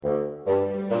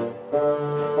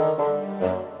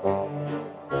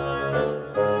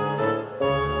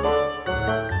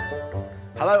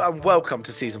and welcome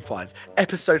to Season 5,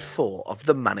 Episode 4 of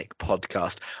the Manic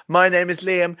Podcast. My name is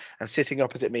Liam, and sitting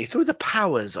opposite me, through the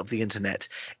powers of the internet,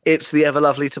 it's the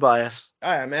ever-lovely Tobias.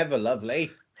 I am ever lovely.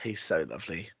 He's so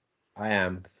lovely. I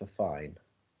am for fine.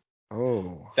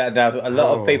 Oh. Now, a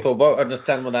lot of people won't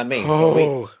understand what that means.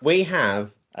 Oh. But we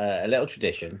have a little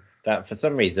tradition that for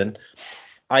some reason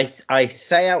I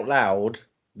say out loud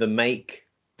the make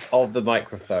of the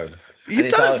microphone.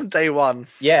 You've done it from day one.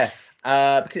 Yeah,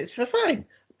 because it's for fine.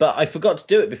 But I forgot to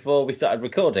do it before we started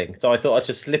recording, so I thought I'd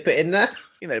just slip it in there.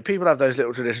 You know, people have those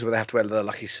little traditions where they have to wear their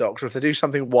lucky socks, or if they do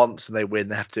something once and they win,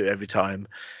 they have to do it every time.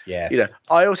 Yeah. You know,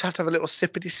 I always have to have a little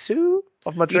sippity soo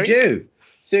of my drink. You do.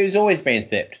 Sue's always being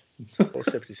sipped. Or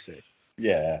sippity soo.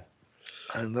 Yeah.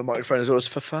 And the microphone is always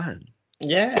for fun.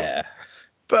 Yeah.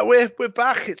 But we're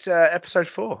back. It's episode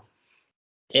 4.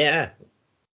 Yeah.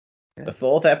 The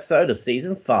 4th episode of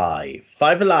season 5.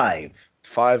 5 Alive.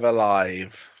 5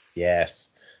 Alive. Yes.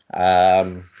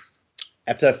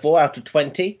 Episode 4 out of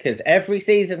 20, because every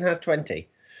season has 20.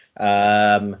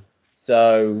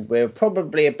 So we're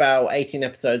probably about 18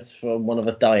 episodes from one of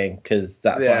us dying, because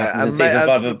that's what happened in season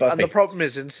 5 of Buffy. And the problem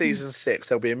is, in season 6,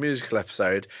 there'll be a musical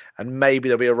episode, and maybe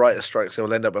there'll be a writer's strike, so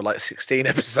we'll end up with like 16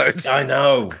 episodes. I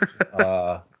know. Do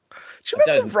you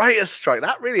remember the writer's strike?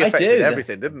 That really affected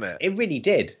everything, didn't it? It really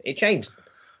did. It changed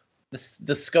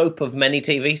the scope of many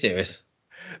TV series.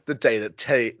 The day that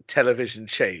television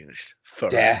changed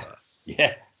forever.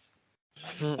 Yeah.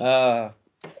 What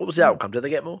was the outcome? Did they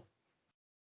get more?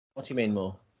 What do you mean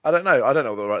more? I don't know. I don't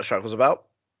know what the writer's strike was about.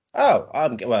 Oh,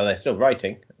 well, they're still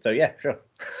writing, so yeah, sure.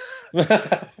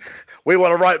 We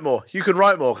want to write more. You can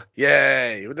write more.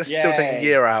 Yay. Let's still take a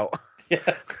year out.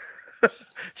 Yeah.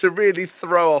 To really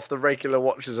throw off the regular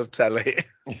watchers of telly.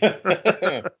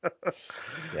 Yeah.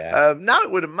 Now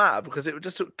it wouldn't matter because it would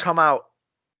just come out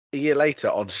a year later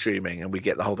on streaming and we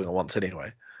get the whole thing at once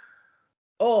anyway.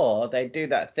 Or they do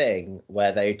that thing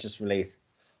where they just release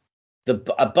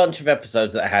a bunch of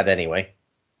episodes that I had anyway.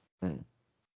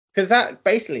 Because that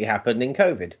basically happened in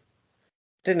COVID,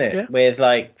 didn't it? Yeah. With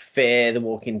like Fear, The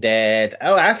Walking Dead.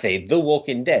 Oh, actually, The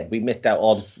Walking Dead. We missed out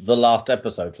on the last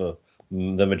episode for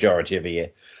the majority of a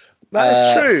year. That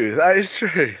is true. That is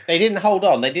true. They didn't hold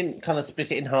on. They didn't kind of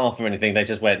split it in half or anything. They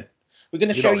just went, we're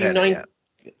going to show you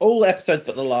all episodes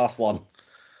but the last one.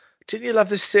 Didn't you love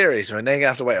this series? We're going to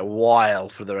have to wait a while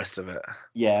for the rest of it.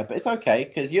 Yeah, but it's okay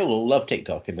because you'll all love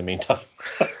TikTok in the meantime.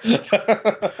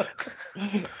 The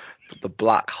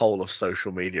black hole of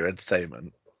social media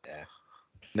entertainment. Yeah.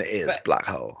 And it is black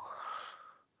hole.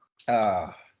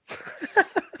 Happy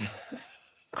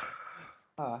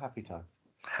times.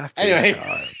 Happy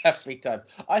times. Happy time.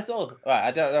 I saw. Right, I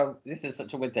don't know. This is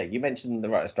such a weird thing. You mentioned the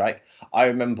writer's strike. I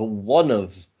remember one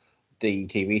of the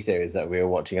TV series that we were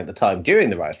watching at the time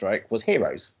during the writer's strike was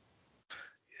Heroes.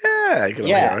 Yeah, good on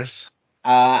Heroes.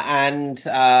 And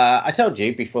I told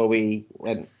you before we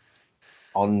went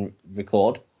on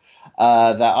record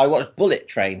that I watched Bullet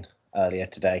Train earlier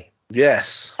today.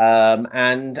 Yes.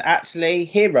 And actually,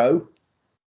 Hero,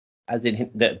 as in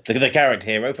the character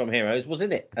Hero from Heroes, was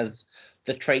in it as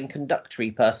the train conductory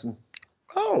person.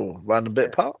 Oh, random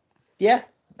bit part? Yeah.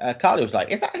 Carly was like,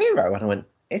 is that Hero? And I went,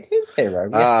 it is Hero.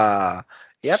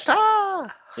 Yes.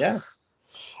 Yatta! Yeah.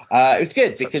 It was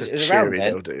good because it was around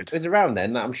then. Dude. It was around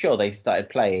then that I'm sure they started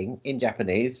playing in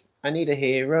Japanese. I need a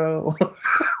hero.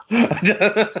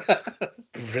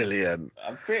 Brilliant.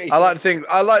 I'm pretty sure.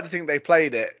 I like to think they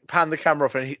played it, panned the camera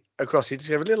off and across. He just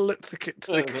gave a little look to the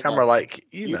camera, like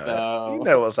you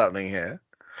know what's happening here.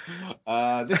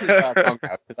 This is where I can't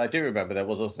go because I do remember there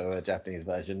was also a Japanese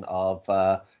version of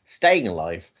Staying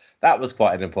Alive. That was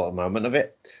quite an important moment of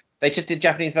it. They just did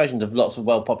Japanese versions of lots of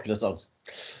popular songs.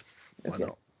 Why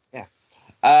not?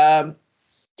 Yeah.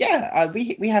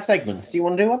 We have segments. Do you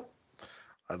want to do one?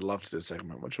 I'd love to do a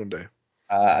segment. What do you want to do?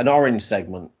 An orange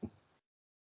segment.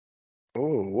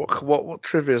 Oh, what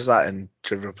trivia is that in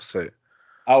Trivial Pursuit?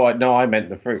 Oh, no, I meant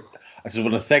the fruit. I just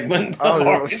want a segment.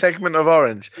 A segment of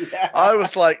orange. Yeah. I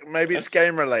was like, maybe it's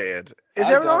game related. Is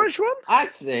there an orange one?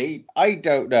 Actually, I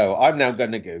don't know. I'm now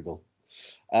going to Google.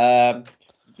 The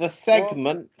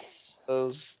segments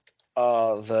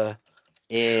are the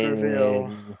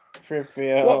trivial.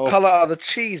 Trivial. What colour are the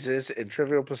cheeses in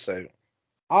Trivial Pursuit?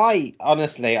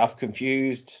 I've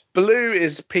confused. Blue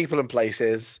is people and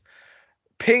places.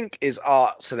 Pink is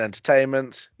arts and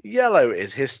entertainment. Yellow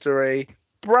is history.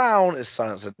 Brown is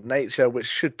science and nature, which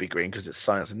should be green because it's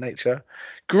science and nature.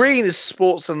 Green is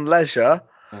sports and leisure.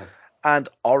 And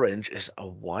orange is a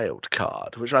wild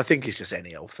card, which I think is just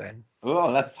any old thing.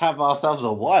 Oh, let's have ourselves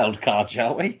a wild card,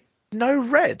 shall we? No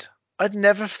red. I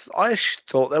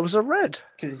thought there was a red.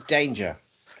 Because it's danger.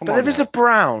 Come But on there is now. a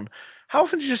Brown. How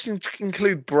often do you just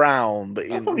include Brown?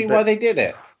 That's probably why they did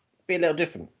it. Be a little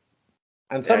different.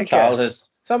 And Yeah, I guess.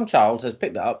 some child has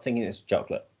picked that up thinking it's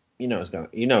chocolate. You know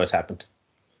it's happened.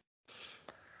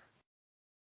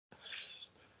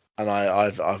 And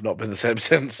I've not been the same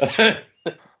since.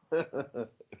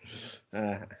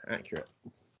 Accurate.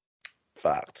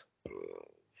 Fact.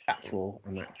 Factual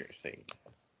inaccuracy.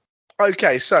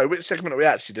 Okay, so which segment are we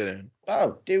actually doing?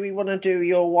 Oh, do we want to do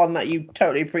your one that you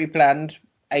totally pre-planned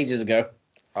ages ago?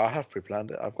 I have pre-planned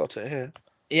it. I've got it here.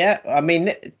 Yeah, I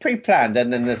mean pre-planned,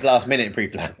 and then there's last minute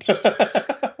pre-planned.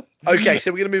 Okay,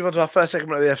 so we're going to move on to our first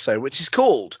segment of the episode, which is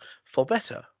called For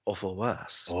Better or For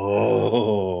Worse.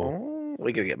 Oh,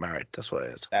 We're going to get married. That's what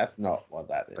it is. that's not what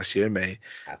that is. That's you and me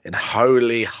in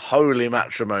holy, holy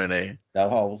matrimony. No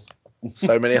holes.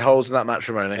 So many holes in that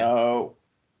matrimony. No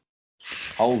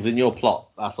holes in your plot.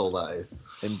 That's all that is.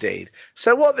 Indeed.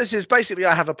 So what this is, basically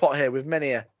I have a pot here with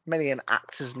many an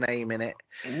actor's name in it.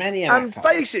 And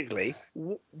basically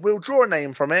we'll draw a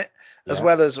name from it, as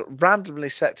well as randomly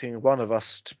selecting one of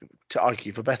us to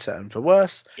argue for better and for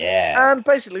worse. Yeah. And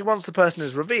basically once the person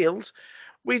is revealed,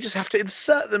 we just have to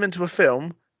insert them into a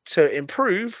film to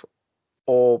improve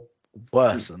or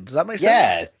worsen. Does that make sense?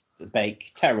 Yes.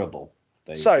 Bake terrible.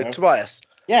 So, Tobias,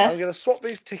 yes. I'm going to swap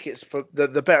these tickets for the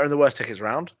better and the worst tickets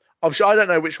round. Obviously, I don't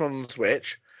know which one's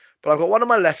which, but I've got one on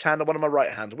my left hand and one on my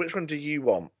right hand. Which one do you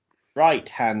want? Right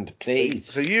hand, please.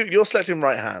 So you're selecting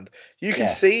right hand. You can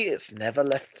see it's never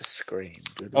left the screen.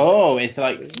 Oh, it's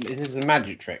like this is a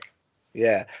magic trick.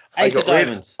 Yeah. Ace of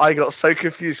diamonds. I got so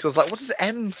confused. I was like, what does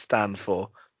M stand for?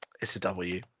 It's a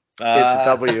W. It's a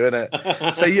W, isn't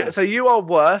it? So you are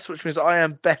worse, which means I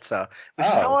am better, which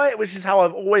is how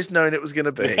I've always known it was going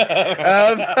to be.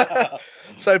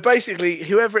 So basically,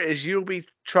 whoever it is, you'll be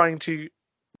trying to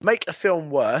make a film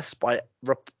worse by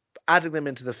adding them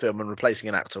into the film and replacing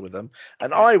an actor with them,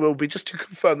 and I will be just to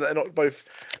confirm that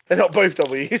they're not both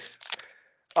W's.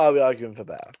 I'll be arguing for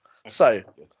better. So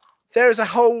there is a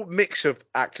whole mix of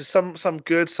actors, some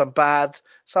good, some bad,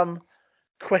 some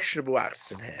questionable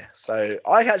actors in here. So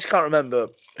I actually can't remember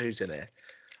who's in here.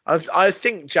 I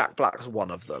think Jack Black's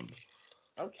one of them.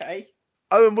 Okay.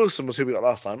 Owen Wilson was who we got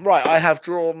last time. Right, I have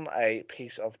drawn a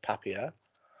piece of papier.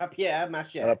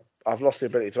 Maché. And I've lost the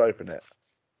ability to open it.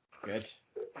 Good.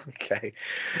 Okay.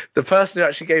 The person who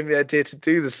actually gave me the idea to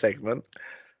do the segment,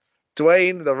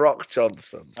 Dwayne The Rock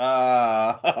Johnson.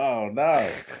 Oh, no.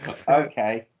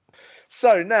 Okay.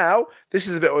 So now, this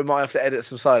is a bit where we might have to edit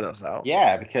some silence out.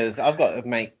 Yeah, because I've got to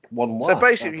make one worse. So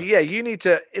basically, you need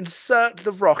to insert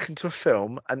The Rock into a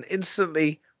film and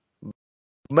instantly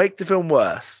make the film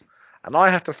worse. And I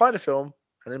have to find a film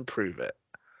and improve it.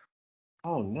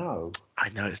 Oh, no. I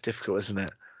know, it's difficult, isn't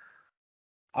it?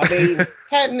 I mean,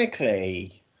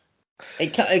 technically,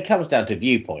 it comes down to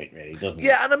viewpoint, really, doesn't it?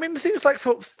 Yeah, and I mean, the thing is, like,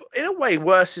 in a way,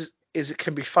 worse is it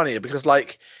can be funnier because,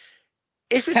 like,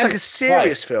 if it's like a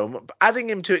serious film, adding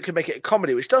him to it can make it a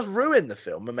comedy, which does ruin the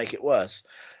film and make it worse.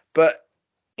 But,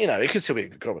 you know, it could still be a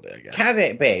good comedy, I guess. Can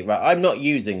it be? Right, I'm not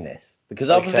using this. Because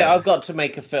obviously I've got to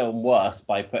make a film worse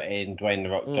by putting Dwayne The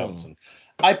Rock Johnson.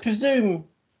 I presume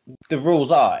the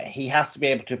rules are he has to be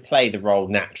able to play the role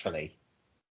naturally.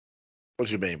 What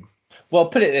do you mean? Well,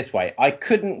 put it this way. I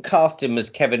couldn't cast him as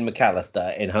Kevin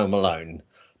McAllister in Home Alone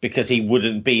because he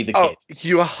wouldn't be the kid. Oh,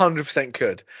 you 100%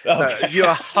 could. Okay. No, you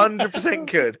 100%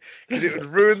 could, because it would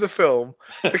ruin the film.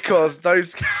 Because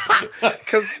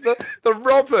the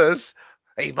robbers,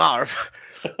 hey Marv,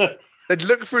 they'd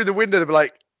look through the window and be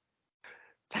like,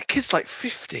 that kid's like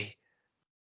 50.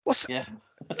 Look at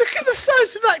the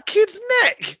size of that kid's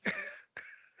neck.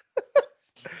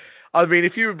 I mean,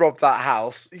 if you robbed that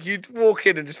house, you'd walk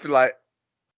in and just be like,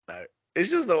 no,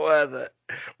 it's just not worth it.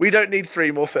 We don't need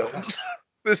 3 more films.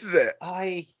 This is it.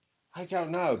 I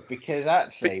don't know, because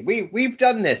actually we've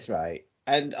done this, right?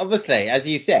 And obviously, as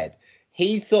you said,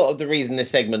 he's sort of the reason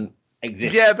this segment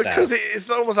exists. Yeah, because it's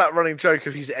almost that running joke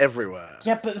of he's everywhere.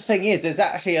 Yeah, but the thing is, there's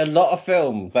actually a lot of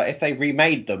films that if they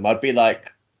remade them, I'd be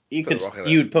like,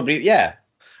 you'd probably, yeah.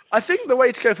 I think the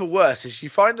way to go for worse is you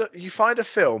find a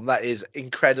film that is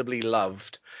incredibly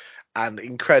loved and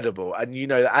incredible, and you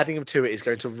know that adding him to it is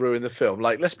going to ruin the film.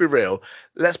 Like, let's be real.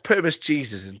 Let's put him as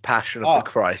Jesus in Passion of the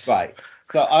Christ. Right.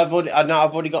 So I've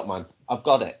already got mine. I've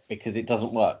got it because it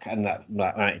doesn't work, and that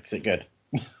makes it good.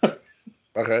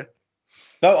 Okay.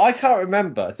 So I can't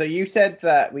remember. So you said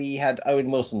that we had Owen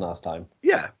Wilson last time.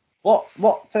 Yeah.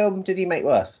 What film did he make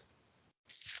worse?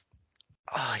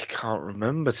 I can't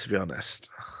remember, to be honest.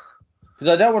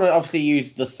 Because I don't want to obviously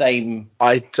use the same.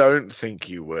 I don't think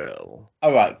you will.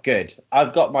 All right, good.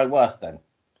 I've got my worst then.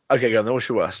 Okay, go on. Then what's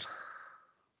your worst?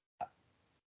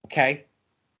 Okay.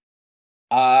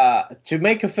 To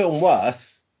make a film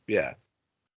worse, Yeah.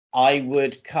 I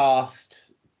would cast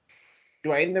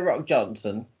Dwayne The Rock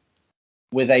Johnson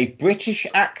with a British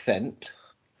accent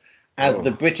as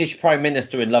the British Prime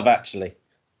Minister in Love Actually.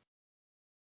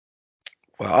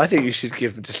 Well, I think you should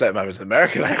just let him have his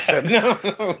American accent. No.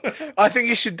 I think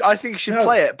you should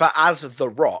play it, but as The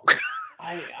Rock,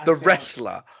 the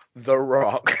wrestler, The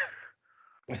Rock.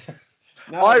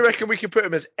 No, I reckon we could put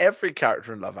him as every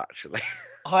character in Love Actually.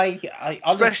 I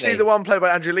honestly, especially the one played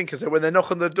by Andrew Lincoln. So when they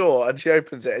knock on the door and she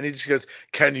opens it and he just goes,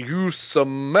 "Can you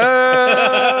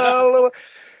smell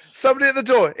somebody at the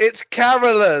door? It's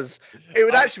carolers." It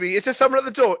would actually be, is there someone at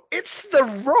the door? It's The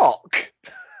Rock.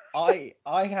 I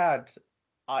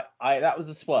that was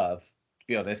a swerve, to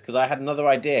be honest, because I had another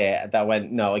idea that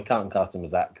went, no, I can't cast him as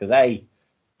that because A,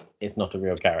 it's not a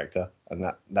real character, and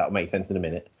that'll make sense in a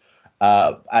minute.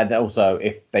 And also,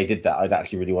 if they did that, I'd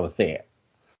actually really want to see it.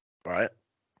 Right.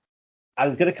 I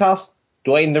was going to cast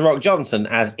Dwayne The Rock Johnson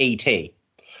as E.T.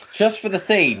 just for the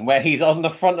scene where he's on the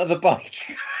front of the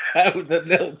bike with the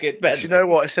little kid bed. Do you know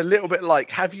what? It's a little bit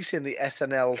like, have you seen the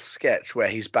SNL sketch where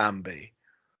he's Bambi?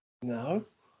 No.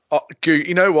 Oh,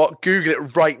 you know what? Google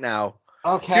it right now.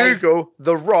 Okay. Google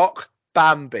The Rock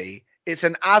Bambi. It's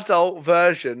an adult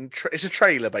version. It's a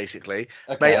trailer, basically.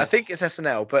 Okay. Mate, I think it's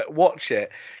SNL, but watch it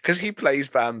because he plays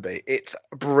Bambi. It's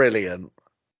brilliant.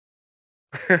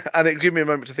 And it gave me a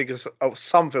moment to think of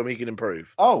some film he can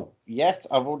improve. Oh, yes,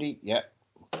 I've already... Yeah.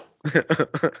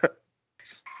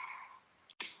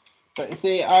 But you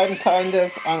see, I'm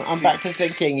back to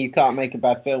thinking you can't make a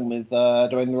bad film with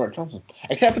Dwayne The Rock Johnson,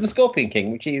 except for The Scorpion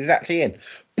King, which he's actually in.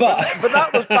 But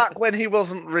that was back when he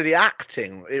wasn't really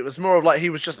acting. It was more of like he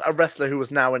was just a wrestler who was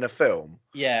now in a film.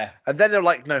 Yeah. And then they're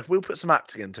like, no, we'll put some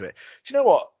acting into it. Do you know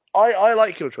what? I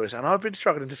like your choice, and I've been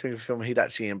struggling to think of a film he'd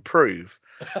actually improve.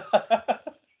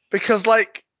 Because,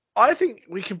 like, I think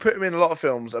we can put him in a lot of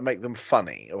films and make them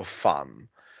funny or fun.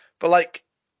 But, like,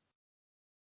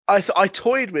 I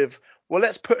toyed with, well,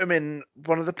 let's put him in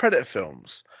one of the Predator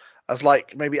films as,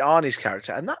 like, maybe Arnie's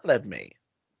character. And that led me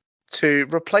to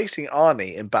replacing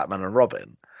Arnie in Batman and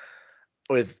Robin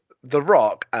with The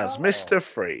Rock as Mr.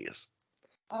 Freeze.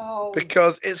 Oh.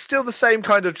 Because it's still the same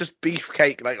kind of just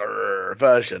beefcake, like,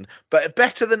 version, but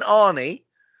better than Arnie.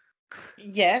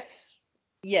 Yes.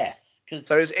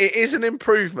 So it is an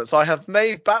improvement. So I have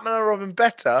made Batman and Robin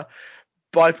better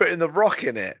by putting The Rock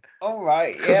in it. All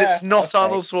right. Because it's not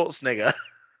Arnold Schwarzenegger.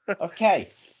 Okay.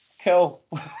 Cool.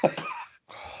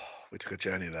 We took a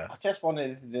journey there. I just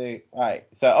wanted to do... Right.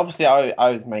 So obviously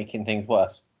I was making things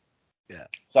worse. Yeah.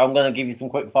 So I'm going to give you some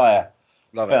quick fire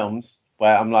films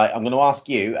where I'm going to ask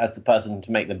you as the person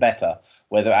to make them better,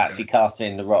 whether actually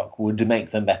casting The Rock would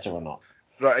make them better or not.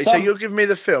 Right. So you're giving me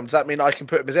the film. Does that mean I can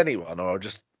put him as anyone, or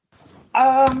just...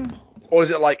 Or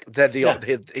is it like he's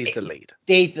the lead?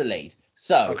 He's the lead.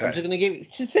 So I'm just going to give you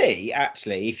to see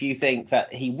actually if you think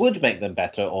that he would make them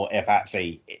better or if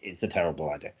actually it's a terrible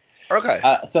idea. Okay.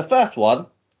 So first one,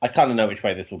 I kind of know which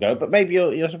way this will go, but maybe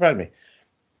you'll surprise me.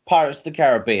 Pirates of the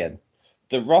Caribbean,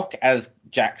 The Rock as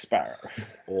Jack Sparrow.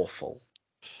 Awful.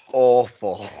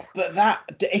 But I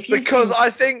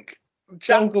think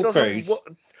Jack Jungle doesn't. Cruise.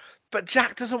 But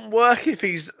Jack doesn't work if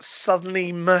he's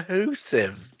suddenly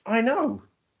mahoosive. I know.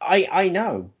 I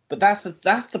know. But that's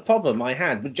the problem I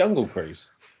had with Jungle Cruise.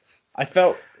 I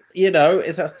felt,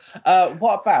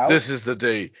 what about... This is the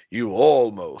day you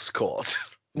almost caught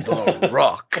The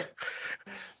Rock.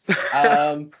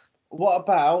 What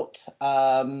about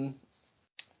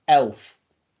Elf?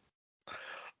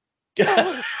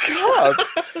 Oh, God.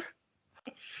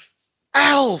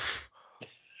 Elf.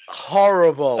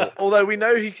 Horrible. Although we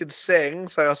know he can sing,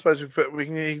 so I suppose he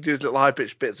can do his little high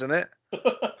pitched bits in it.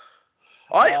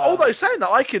 Although saying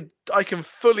that, I can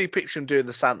fully picture him doing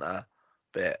the Santa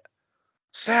bit.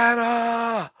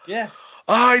 Santa. Yeah.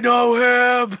 I know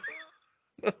him.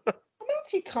 I'm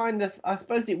actually kind of... I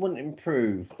suppose it wouldn't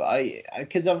improve, but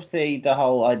because obviously the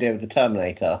whole idea of the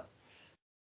Terminator.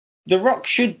 The Rock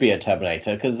should be a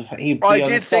Terminator because he'd be unstoppable. I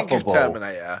did think of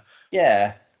Terminator.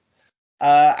 Yeah.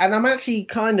 And I'm actually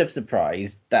kind of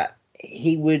surprised that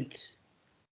he would...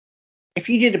 If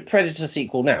you did a Predator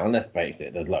sequel now, and let's face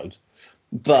it, there's loads,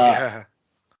 but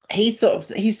he's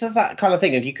just that kind of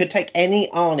thing. If you could take any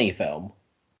Arnie film,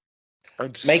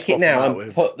 make it now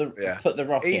and put the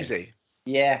Rock in. Easy.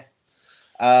 Yeah.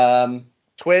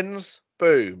 Twins,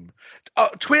 boom.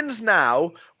 Twins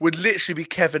now would literally be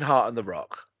Kevin Hart and The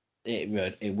Rock.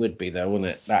 It would be though,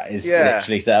 wouldn't it? That is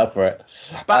literally set up for it.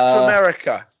 Back to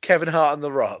America, Kevin Hart and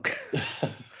The Rock.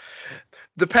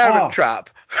 The Parent Trap,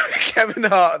 Kevin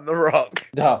Hart and The Rock.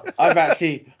 No, I've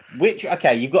actually...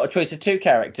 you've got a choice of two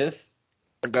characters.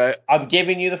 Okay. I'm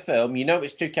giving you the film. You know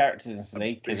it's two characters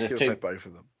instantly because He's there's gonna two. play both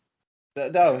of them.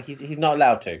 No, he's not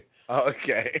allowed to. Oh,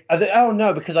 okay. Oh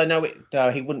no, because I know it.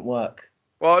 No, he wouldn't work.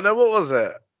 Well, no, what was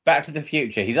it? Back to the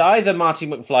Future. He's either Marty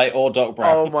McFly or Doc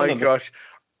Brown. Oh my gosh.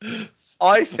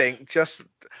 I think just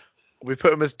we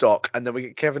put him as Doc, and then we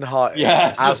get Kevin Hart in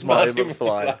as Marty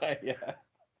McFly.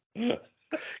 Yeah.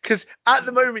 Because at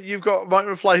the moment you've got Marty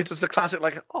McFly who does the classic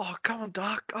like, oh come on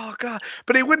Doc, oh god.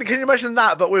 But he wouldn't. Can you imagine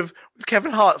that? But with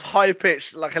Kevin Hart's high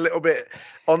pitched, like a little bit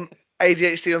on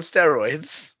ADHD on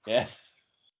steroids. Yeah.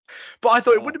 But I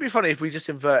thought it wouldn't be funny if we just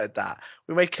inverted that.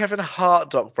 We made Kevin Hart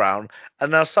Doc Brown,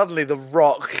 and now suddenly The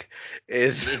Rock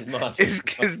is Marty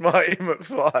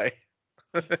McFly.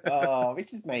 Oh, we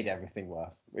just made everything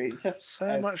worse. It's just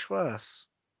so much worse.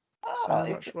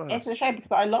 It's a shame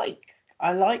because I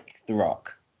like The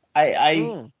Rock.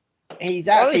 He's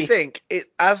actually. I think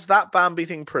as that Bambi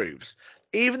thing proves,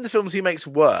 even the films he makes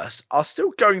worse are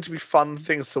still going to be fun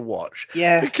things to watch.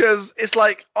 Yeah. Because it's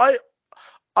like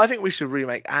I think we should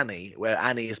remake Annie, where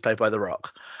Annie is played by The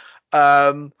Rock.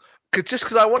 Just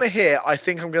because I want to hear, I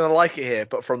think I'm going to like it here,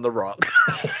 but from The Rock.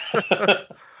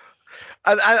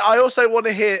 And I also want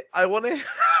to hear, I want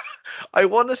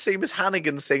to see Miss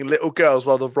Hannigan sing Little Girls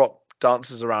while The Rock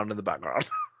dances around in the background.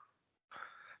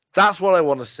 That's what I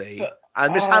want to see.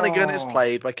 And Miss Hannigan is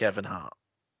played by Kevin Hart.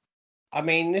 I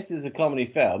mean, this is a comedy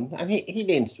film, and he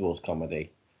leans towards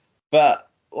comedy. But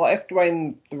what if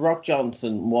Dwayne The Rock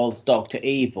Johnson was Dr.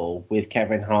 Evil with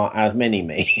Kevin Hart as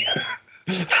Mini-Me?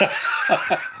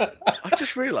 I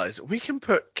just realised we can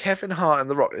put Kevin Hart and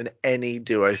The Rock in any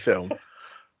duo film.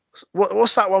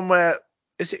 What's that one where,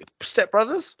 is it Step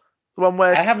Brothers? The one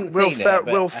where I haven't seen it.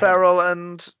 Will Ferrell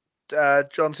and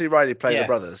John C. Reilly play the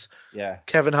brothers. Yeah.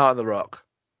 Kevin Hart and The Rock.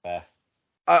 Yeah.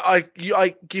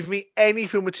 I give me any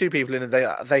film with two people in it,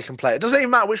 they can play. It doesn't even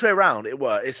matter which way around it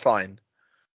works. It's fine.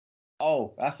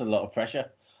 Oh, that's a lot of pressure.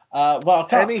 Well,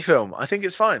 any film, I think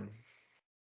it's fine.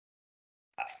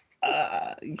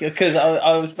 Because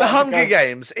I was The Hunger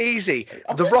Games, easy.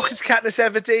 The Rock is Katniss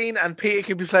Everdeen, and Peter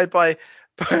can be played by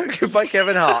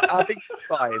Kevin Hart. I think it's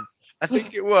fine. I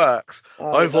think it works.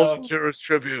 I volunteer as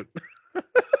tribute.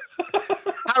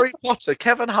 Harry Potter,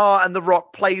 Kevin Hart and The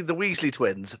Rock played the Weasley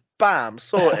twins. Bam,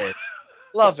 sorted.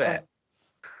 Love it.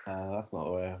 That's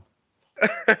not real.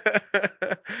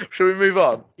 Shall we move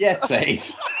on? Yes,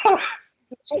 please. I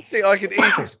think I could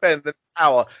easily spend an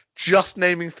hour just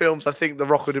naming films I think The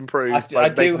Rock would improve. I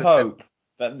do hope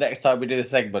that next time we do the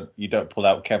segment, you don't pull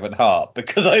out Kevin Hart,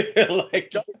 because I feel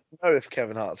like... I don't know if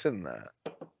Kevin Hart's in there.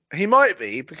 He might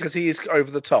be, because he is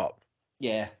over the top.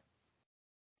 Yeah.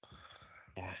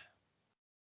 Yeah.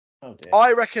 Oh dear.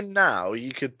 I reckon now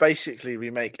you could basically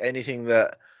remake anything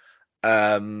that...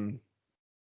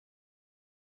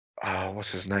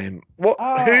 what's his name?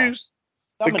 Who's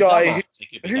the guy?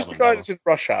 Who's the guy that's in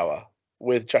Rush Hour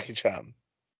with Jackie Chan?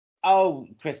 Oh,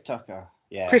 Chris Tucker.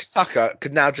 Yeah. Chris Tucker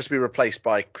could now just be replaced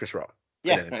by Chris Rock.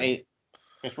 Yeah, Chris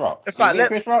Rock. In fact,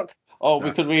 Chris Rock. Oh, no.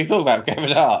 We could really talk about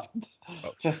Kevin Hart.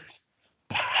 Just.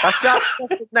 That's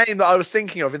the name that I was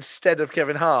thinking of instead of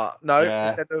Kevin Hart. No. Yeah.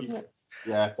 Instead of...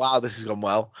 Yeah. Wow, this has gone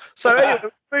well. So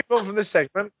anyway, move on from this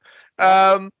segment.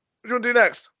 What do you want to do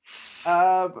next?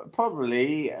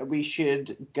 Probably we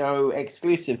should go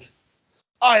exclusive.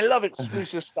 I love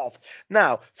exclusive stuff.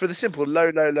 Now, for the simple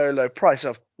low price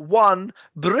of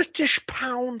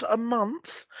 £1 a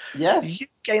month, yes, you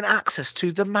gain access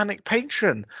to the Manic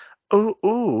Patreon.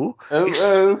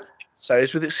 So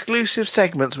it's with exclusive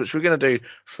segments, which we're going to do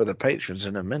for the patrons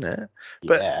in a minute.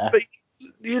 But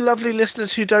you lovely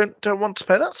listeners who don't want to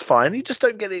pay, that's fine. You just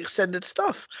don't get the extended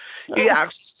stuff. You get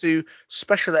access to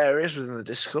special areas within the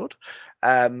Discord.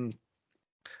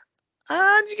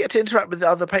 And you get to interact with the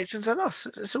other patrons and us.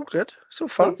 It's all good. It's all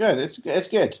fun. It's good. It's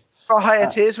good. Our higher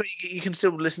tiers where you can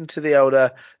still listen to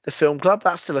the film club.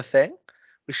 That's still a thing.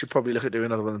 We should probably look at doing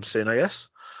another one of them soon, I guess.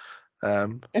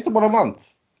 It's about a month.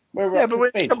 But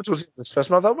we're coming towards this first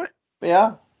month, aren't we? We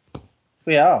are.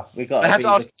 We had to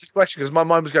ask this question because my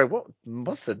mind was going,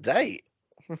 what's the date?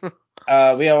 We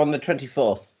are on the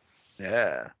 24th.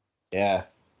 Yeah. Yeah.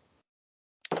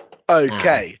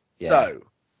 Okay. Yeah.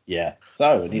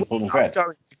 So, I need I'm going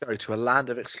to go to a land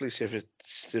of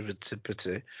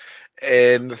exclusivity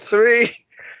in 3,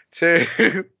 2.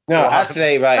 No, 1.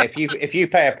 actually, right. If you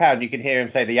pay £1, you can hear him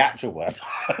say the actual word.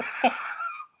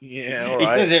 Yeah, all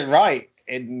right. He says it right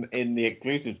in the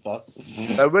exclusive stuff.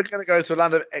 So we're going to go to a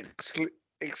land of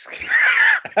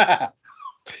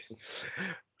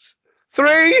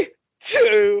 3,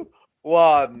 2,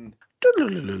 1.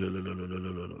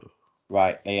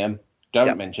 Right, Liam.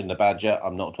 Don't mention the badger.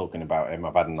 I'm not talking about him.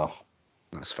 I've had enough.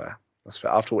 That's fair. That's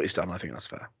fair. After what he's done, I think that's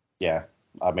fair. Yeah.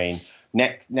 I mean,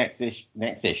 next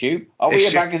issue. Are we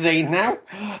a magazine now?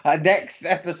 Next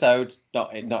episode,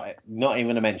 not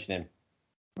even to mention him.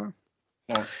 No.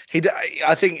 No.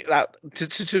 I think that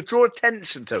to draw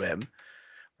attention to him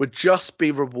would just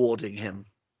be rewarding him.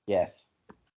 Yes.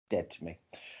 Dead to me.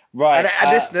 Right.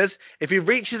 And listeners, if he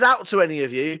reaches out to any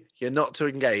of you, you're not to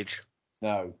engage.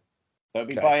 No. Don't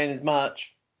be buying his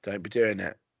merch. Don't be doing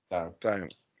it. No.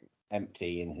 Don't.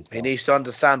 Empty in his soul. He needs to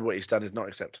understand what he's done is not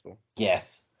acceptable.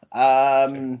 Yes.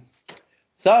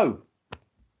 So,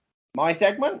 my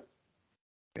segment?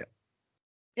 Yeah.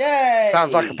 Yay!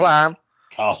 Sounds like a plan.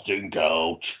 Casting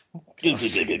couch.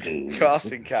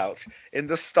 Casting couch. In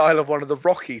the style of one of the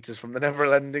Rock Eaters from the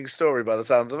Never-Ending Story, by the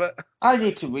sounds of it. I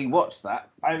need to rewatch that.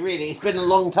 It's been a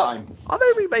long time. Are they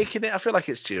remaking it? I feel like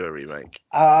it's due a remake.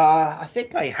 I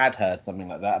think I had heard something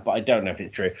like that, but I don't know if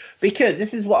it's true. Because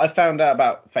this is what I found out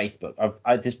about Facebook.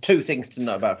 There's two things to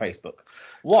know about Facebook.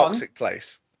 One, toxic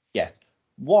place. Yes.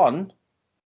 One,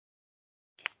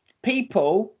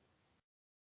 people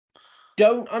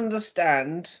don't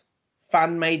understand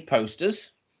fan-made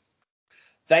posters.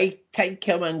 They take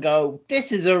them and go,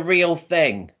 this is a real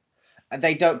thing. And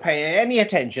they don't pay any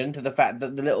attention to the fact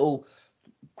that the little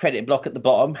credit block at the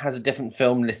bottom has a different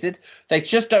film listed. They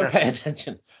just don't pay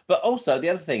attention. But also, the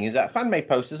other thing is that fan-made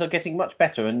posters are getting much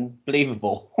better and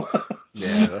believable.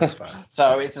 Yeah, that's fine.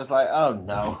 So it's just like, oh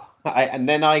no. And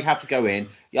then I have to go in.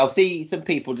 I'll see some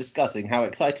people discussing how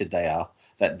excited they are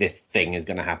that this thing is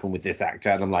going to happen with this actor.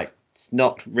 And I'm like, it's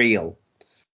not real.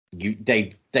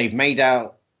 They've made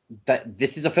out that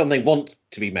this is a film they want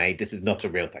to be made. This is not a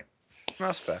real thing.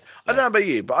 That's fair. I don't know about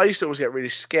you, but I used to always get really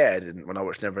scared when I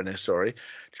watched Never-Ending Story.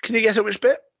 Can you guess at which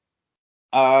bit?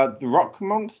 The rock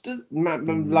monster,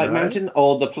 mountain,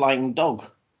 or the flying dog?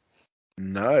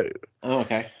 No. Oh,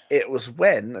 okay. It was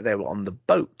when they were on the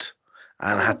boat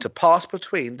and had to pass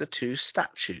between the two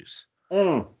statues.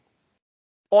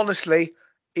 Honestly,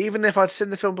 even if I'd seen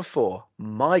the film before,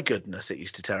 my goodness, it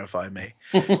used to terrify me.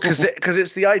 Because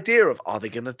it's the idea of, are they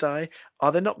going to die?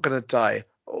 Are they not going to die?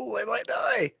 Oh, they might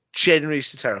die. Genuinely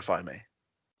used to terrify me.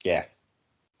 Yes.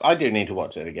 I do need to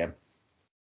watch it again.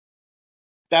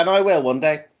 Then I will one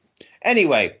day.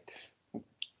 Anyway,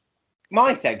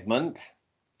 my segment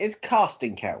is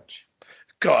Casting Couch.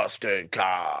 Casting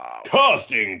Couch.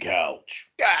 Casting Couch.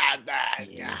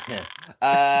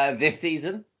 This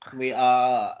season, we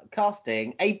are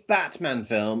casting a Batman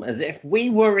film as if we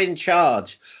were in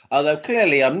charge. Although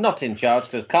clearly I'm not in charge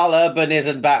because Carl Urban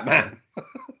isn't Batman.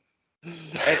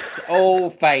 It's all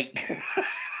fake.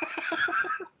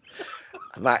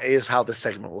 And that is how this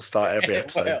segment will start every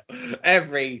episode.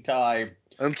 Every time.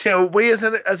 Until we as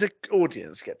an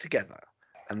audience get together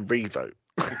and re-vote.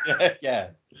 Yeah.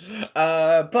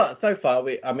 But so far,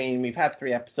 we've had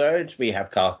 3 episodes. We have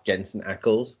cast Jensen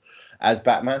Ackles as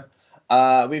Batman.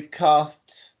 We've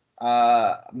cast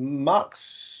Mark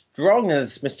Strong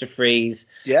as Mr. Freeze.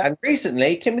 Yeah. And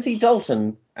recently, Timothy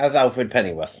Dalton as Alfred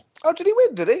Pennyworth. Oh, did he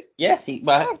win, did he? Yes, he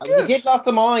did last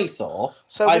time I saw.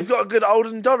 So we've got a good old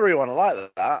and doddery one. I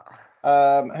like that.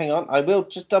 Hang on. I will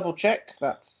just double check.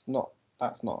 That's not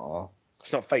our...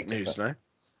 It's not fake news, no?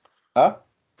 Huh?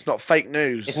 It's not fake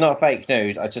news. It's not fake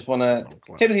news. I just want to...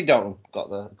 Timothy Dalton got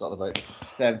the vote.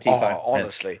 75%. Oh,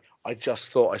 honestly, I just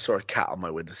thought I saw a cat on my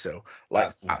windowsill.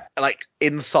 Like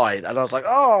inside. And I was like,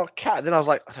 oh, cat. Then I was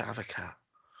like, I don't have a cat.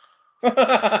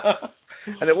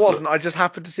 And it wasn't. I just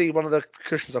happened to see one of the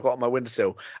cushions I've got on my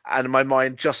windowsill. And my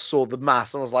mind just saw the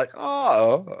mass. And I was like,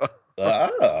 oh.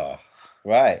 Oh,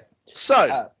 right.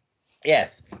 So...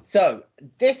 yes. So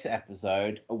this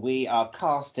episode, we are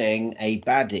casting a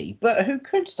baddie, but who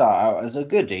could start out as a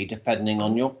goodie, depending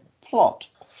on your plot.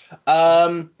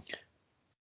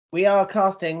 We are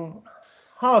casting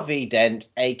Harvey Dent,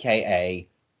 a.k.a.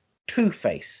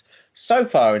 Two-Face. So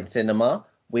far in cinema,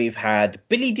 we've had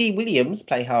Billy D. Williams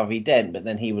play Harvey Dent, but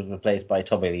then he was replaced by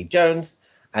Tommy Lee Jones,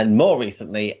 and more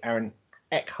recently, Aaron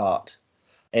Eckhart,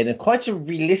 in quite a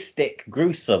realistic,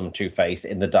 gruesome Two-Face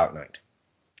in The Dark Knight.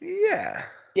 Yeah.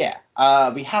 Yeah.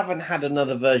 We haven't had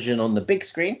another version on the big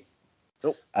screen.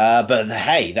 Nope. But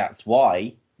hey, that's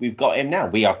why we've got him now.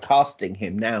 We are casting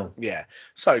him now. Yeah.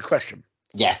 So, question.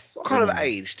 Yes. What kind of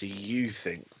age do you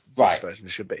think this version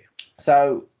should be?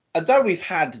 So, although we've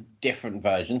had different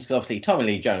versions, because obviously Tommy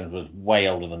Lee Jones was way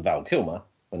older than Val Kilmer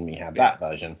when we had that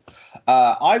version,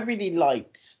 I really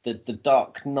liked the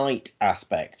Dark Knight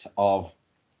aspect of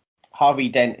Harvey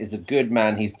Dent is a good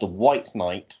man. He's the White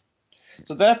Knight.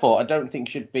 So therefore, I don't think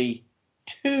should be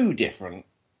too different.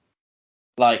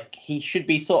 Like, he should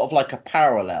be sort of like a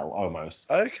parallel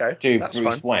almost. Okay. To that's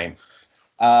Bruce fine.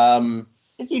 Wayne.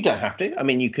 You don't have to. I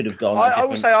mean, you could have gone. I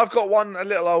would say I've got one a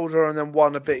little older and then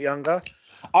one a bit younger.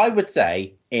 I would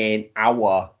say in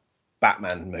our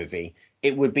Batman movie,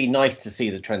 it would be nice to see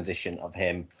the transition of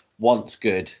him once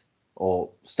good or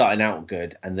starting out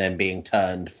good and then being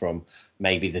turned from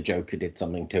maybe the Joker did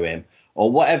something to him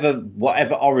or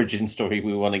whatever origin story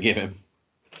we want to give him.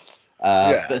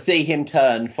 But see him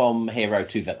turn from hero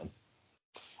to villain.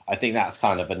 I think that's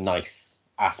kind of a nice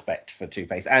aspect for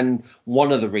Two-Face and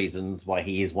one of the reasons why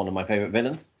he is one of my favorite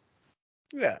villains.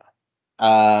 Yeah.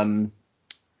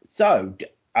 So,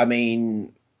 I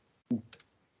mean,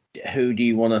 who do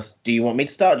you want to? Do you want me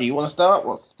to start? Do you want to start?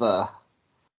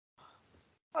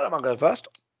 I don't mind going first.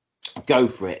 Go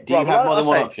for it. Do you have more than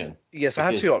one option? Yes, I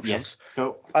have two options. Yes,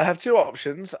 cool. I have two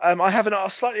options. I have a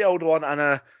slightly older one and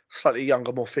a slightly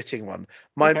younger, more fitting one.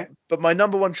 But my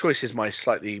number one choice is my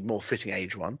slightly more fitting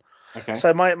age one. Okay.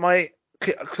 So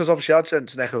because obviously our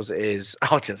Jensen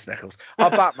Ackles,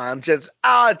 our Batman,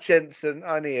 Jensen,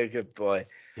 I need a good boy.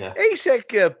 Yeah. He's a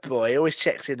good boy. He always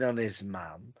checks in on his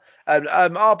mum.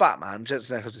 Our Batman,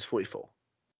 Jensen Ackles, is 44.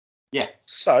 Yes.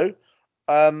 So,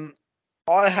 my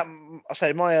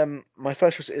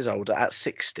first choice is older at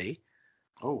 60.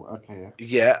 Oh, okay.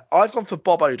 Yeah, I've gone for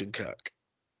Bob Odenkirk.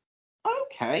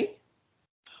 Okay.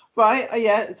 Right.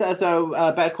 Yeah. So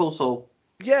Better Call Saul.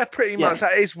 Yeah, pretty much.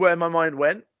 That is where my mind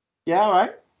went. Yeah. All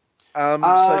right.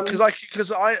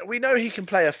 Because we know he can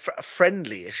play a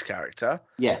friendly-ish character.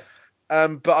 Yes.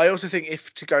 But I also think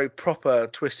if to go proper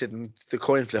twisted and the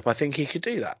coin flip, I think he could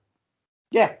do that.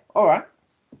 Yeah. All right.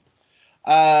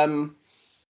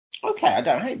 Okay, I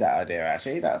don't hate that idea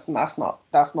actually. That's not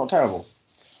terrible.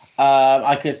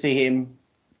 I could see him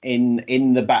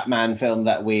in the Batman film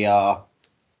that we are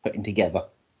putting together.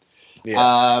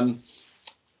 Yeah.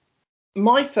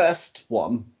 My first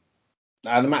one,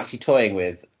 and I'm actually toying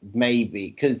with maybe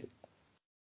because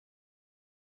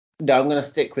no, I'm going to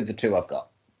stick with the two I've got.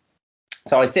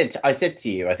 So I said to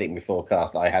you, I think before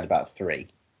cast, I had about three.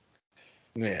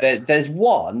 Yeah. There's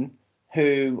one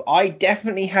who I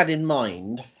definitely had in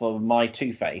mind for my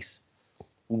Two-Face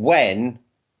when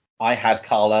I had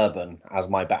Carl Urban as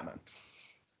my Batman.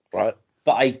 Right.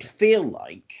 But I feel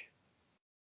like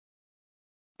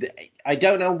I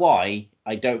don't know why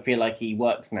I don't feel like he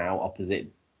works now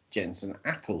opposite Jensen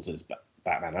Ackles as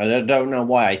Batman. I don't know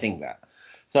why I think that.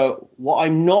 So what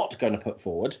I'm not going to put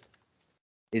forward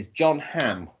is John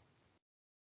Hamm.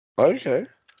 Okay.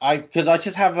 Because I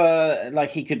just have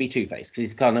he could be Two-Face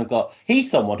because he's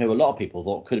someone who a lot of people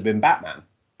thought could have been Batman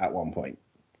at one point.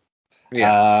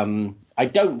 Yeah. I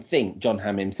don't think John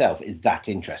Hamm himself is that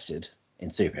interested in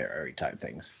superhero type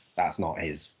things. That's not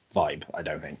his vibe, I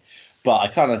don't think. But I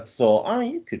kind of thought,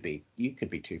 you could be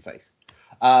Two-Face.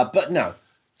 But no.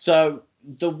 So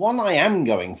the one I am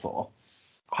going for,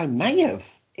 I may have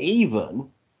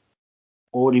even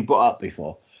already brought up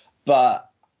before, but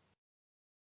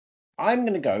I'm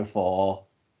going to go for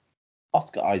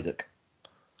Oscar Isaac.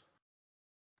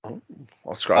 Oh,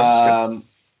 Oscar Isaac's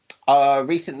good.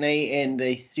 Recently in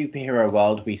the superhero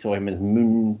world, we saw him as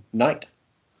Moon Knight.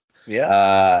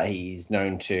 Yeah. He's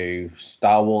known to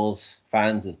Star Wars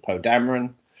fans as Poe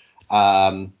Dameron.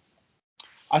 I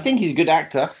think he's a good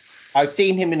actor. I've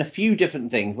seen him in a few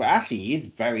different things, but actually he's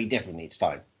very different each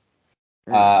time.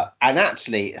 And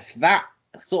actually, it's that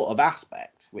sort of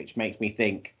aspect which makes me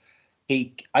think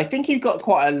I think he's got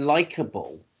quite a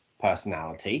likable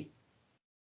personality.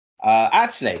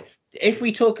 Actually, if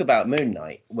we talk about Moon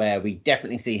Knight, where we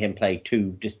definitely see him play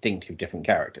two distinctive different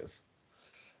characters,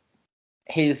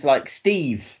 his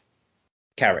Steve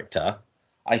character,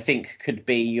 I think, could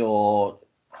be your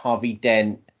Harvey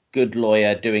Dent, good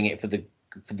lawyer doing it for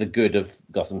the good of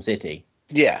Gotham City.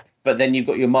 Yeah. But then you've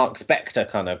got your Mark Spector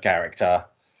kind of character,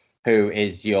 who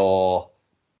is your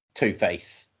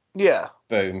Two-Face. Yeah.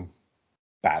 Boom.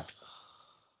 Bad.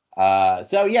 But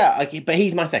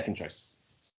he's my second choice.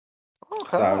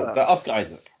 Okay. So Oscar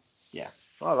Isaac. Yeah.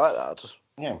 I like that.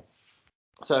 Yeah.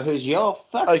 So who's your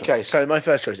first Okay, choice? so my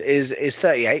first choice is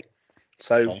 38.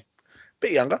 So a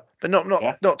bit younger, but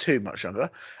not too much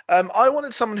younger. I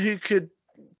wanted someone who could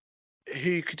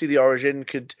do the origin,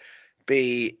 could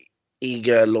be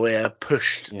eager lawyer,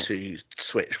 pushed to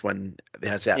switch when they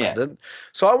had the accident. Yeah.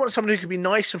 So I wanted someone who could be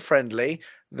nice and friendly,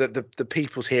 the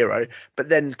people's hero, but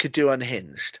then could do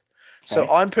unhinged. Okay. So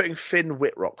I'm putting Finn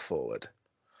Wittrock forward.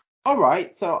 All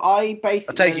right, so I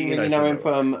basically know him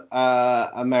from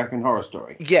American Horror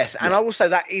Story. Yes, and I will say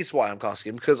that is why I'm casting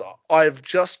him, because I've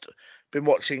just been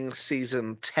watching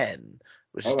season 10,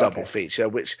 which is double feature,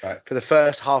 which for the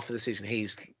first half of the season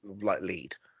he's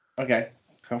lead. Okay,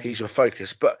 cool. He's your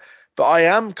focus, but I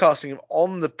am casting him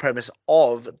on the premise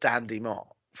of Dandy Moth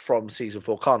from season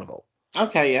 4 Carnival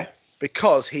Okay, yeah.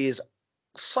 because he is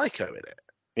psycho in it.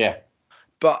 Yeah.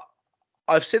 But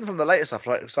I've seen from the later stuff,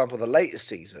 like for example, the latest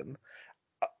season,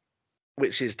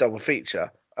 which is double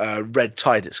feature, Red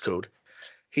Tide it's called.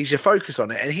 He's your focus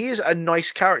on it, and he is a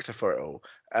nice character for it all.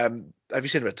 Have you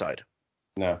seen Red Tide?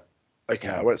 No. Okay,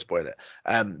 No. I won't spoil it.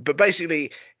 But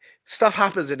basically, stuff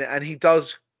happens in it, and he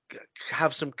does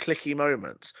have some clicky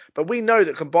moments. But we know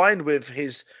that combined with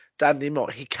his Dandy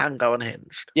Mott, he can go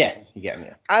unhinged. Yes, you get me.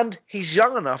 Yeah. And he's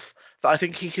young enough that I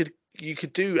think you could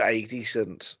do a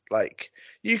decent, like,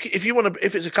 if you want to,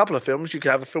 if it's a couple of films, you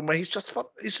could have a film where he's just fun,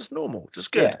 he's just normal,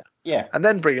 just good. Yeah. And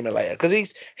then bring him in later, because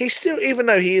he's still, even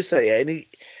though he is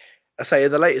I say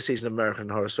in the latest season of American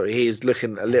Horror Story, he is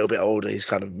looking a little bit older. He's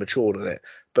kind of matured in it,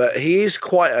 but he is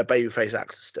quite a babyface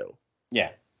actor still. Yeah.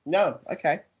 No.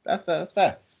 Okay. That's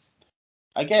fair.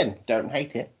 Again, don't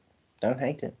hate it. Don't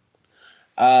hate it.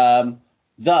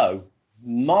 Though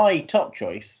my top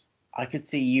choice, I could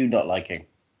see you not liking.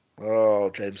 Oh,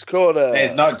 James Corden.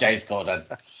 There's not James Corden.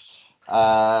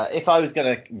 If I was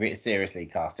gonna seriously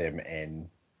cast him in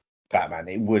Batman,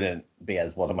 it wouldn't be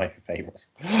as one of my favorites.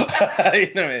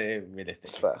 Realistic.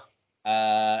 That's fair.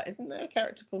 Isn't there a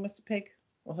character called Mr. Pig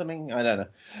or something? I don't know.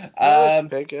 Mr.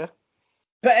 Pig, yeah.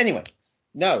 But anyway,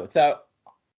 no. So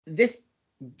this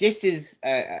is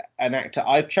an actor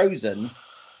I've chosen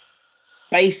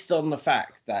based on the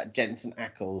fact that Jensen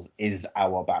Ackles is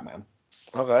our Batman.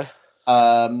 Okay.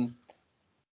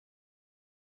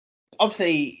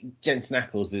 Obviously, Jensen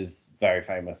Ackles is very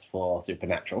famous for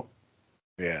Supernatural.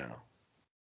 Yeah.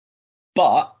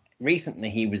 But recently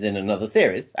he was in another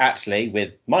series, actually,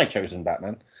 with my chosen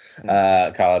Batman,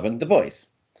 Karl Urban, The Boys,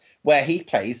 where he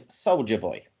plays Soldier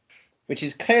Boy, which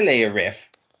is clearly a riff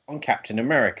on Captain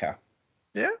America.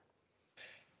 Yeah.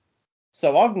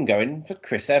 So I'm going for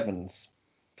Chris Evans.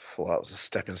 Well, that was a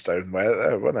stepping stone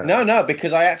there, wasn't it? No,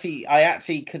 because I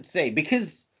actually could see,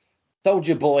 because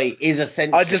Soldier Boy is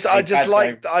essentially. I just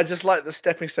like the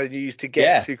stepping stone you used to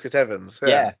get to Chris Evans.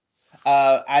 Yeah.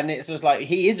 And it's just like,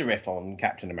 he is a riff on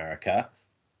Captain America,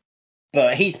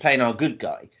 but he's playing our good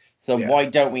guy. So why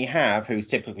don't we have, who's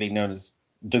typically known as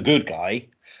the good guy?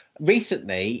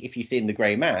 Recently, if you've seen The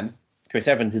Grey Man, Chris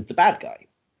Evans is the bad guy.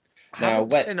 I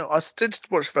did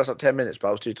watch the first 10 minutes, but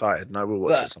I was too tired, and I will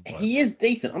watch it at some point. He is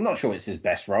decent. I'm not sure it's his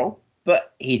best role,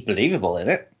 but he's believable in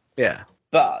it. Yeah.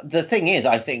 But the thing is,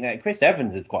 I think that Chris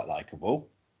Evans is quite likable.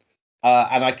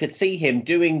 And I could see him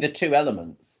doing the two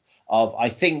elements of, I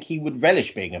think he would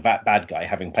relish being a bad guy,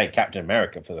 having played Captain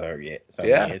America for so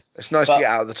years. It's nice to get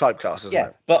out of the typecast, isn't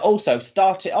it? But also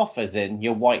start it off as in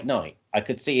your White Knight. I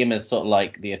could see him as sort of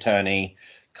like the attorney,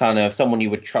 kind of someone you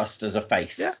would trust as a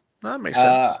face. Yeah, that makes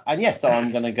sense. And so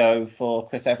I'm going to go for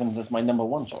Chris Evans as my number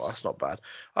one choice. Oh, that's not bad.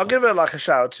 I'll give it like a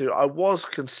shout out to, I was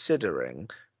considering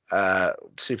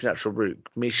Supernatural route,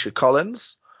 Misha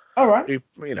Collins. All right. Who,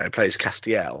 plays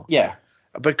Castiel. Yeah.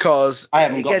 Because I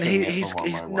haven't got again,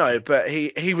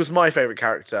 he was my favorite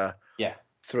character. Yeah.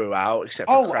 Throughout, except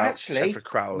for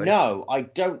Crowley. No, I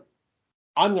don't.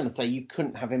 I'm going to say you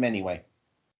couldn't have him anyway,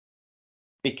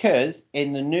 because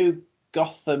in the new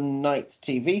Gotham Knights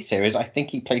TV series, I think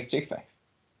he plays Two-Face.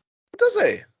 Does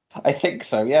he? I think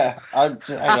so. Yeah. Hang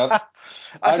on.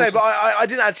 I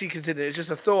didn't actually consider it. It's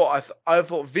just a thought. I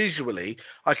thought visually,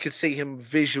 I could see him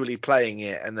visually playing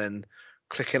it and then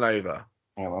clicking over.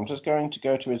 Well, I'm just going to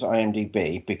go to his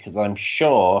IMDb because I'm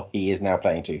sure he is now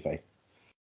playing Two-Face.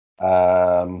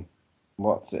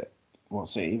 What's it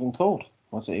even called?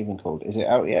 Is it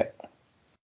out yet?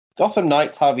 Gotham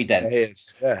Knights, Harvey Dent. Yeah, it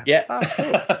is. Yeah. Yeah. Oh,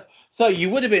 cool. So you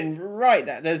would have been right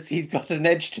that he's got an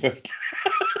edge to it.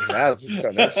 He's got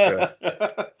an edge to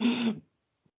it.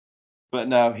 But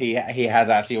no, he has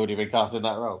actually already been cast in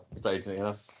that role.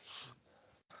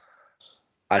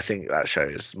 I think that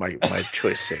shows my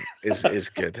choice is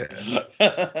good here.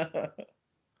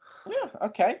 Yeah.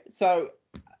 Okay. So,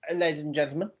 ladies and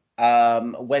gentlemen,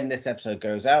 when this episode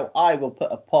goes out, I will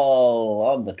put a poll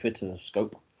on the Twitter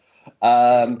scope,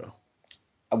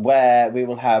 where we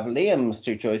will have Liam's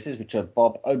two choices, which are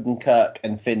Bob Odenkirk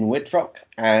and Finn Wittrock,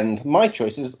 and my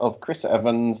choices of Chris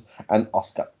Evans and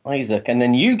Oscar Isaac, and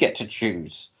then you get to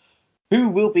choose who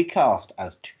will be cast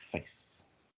as Two-Face.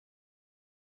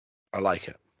 I like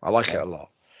it. I like it a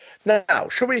lot. Now,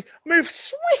 shall we move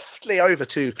swiftly over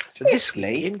to This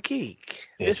Week in Geek?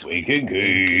 This Week in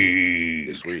Geek.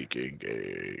 This Week in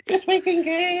Geek. This Week in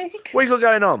Geek. What you got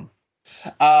going on?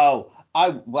 I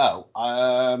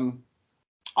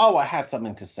had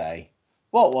something to say.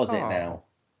 What was it now?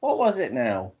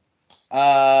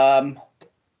 When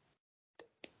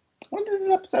does this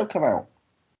episode come out?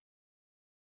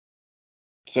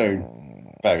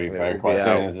 Soon. Very, It very will quite be soon,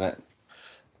 out isn't it?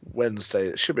 Wednesday.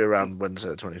 It should be around Wednesday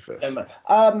the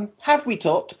 25th. Have we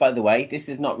talked, by the way? This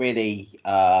is not really.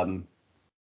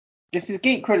 This is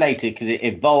geek related because it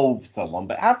involves someone,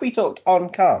 but have we talked on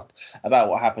cast about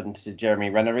what happened to Jeremy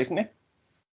Renner recently?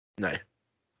 No.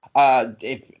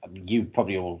 If you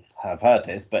probably all have heard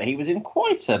this, but he was in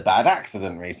quite a bad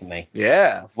accident recently.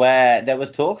 Yeah. Where there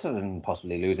was talks of him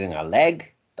possibly losing a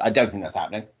leg. I don't think that's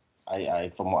happening.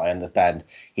 From what I understand,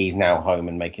 he's now home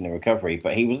and making a recovery,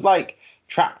 but he was like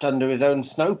trapped under his own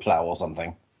snowplow or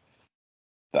something.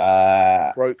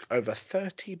 Broke over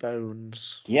 30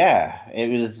 bones. Yeah,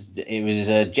 it was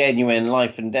a genuine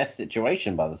life and death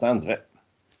situation by the sounds of it.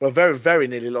 Well, very, very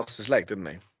nearly lost his leg, didn't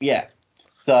he? Yeah.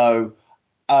 So,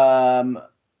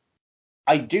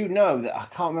 I do know that I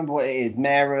can't remember what it is.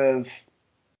 Mayor of.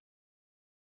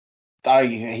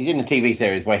 He's in a TV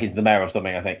series where he's the mayor of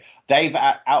something. I think they've,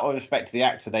 out of respect to the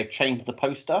actor, they've changed the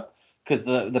poster because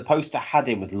the poster had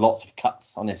him with lots of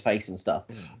cuts on his face and stuff.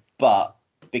 But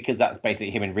because that's basically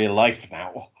him in real life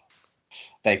now,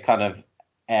 they've kind of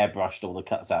airbrushed all the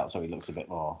cuts out so he looks a bit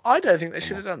more. I don't think they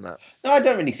should have done that. No, I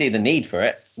don't really see the need for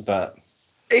it, but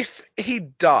if he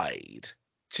died,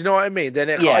 do you know what I mean? Then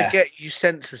I get you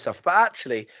censor stuff, but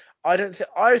actually, I don't think.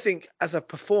 I think as a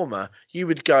performer, you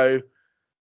would go,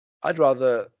 I'd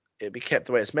rather it be kept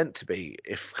the way it's meant to be,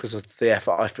 because of the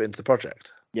effort I've put into the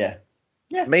project. Yeah.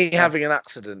 Having an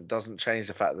accident doesn't change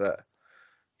the fact that,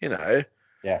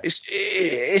 Yeah.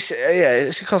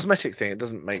 it's a cosmetic thing. It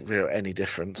doesn't make any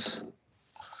difference.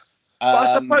 But I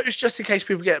suppose just in case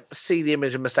people see the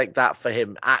image and mistake that for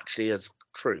him actually as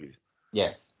true.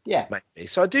 Yes. Yeah. Maybe.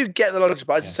 So I do get the logic,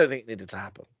 but I just don't think it needed to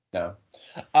happen. No.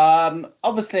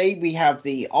 Obviously, we have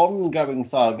the ongoing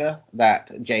saga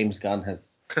that James Gunn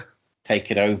has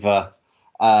taken over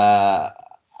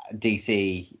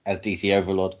DC as DC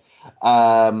Overlord.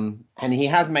 And he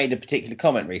has made a particular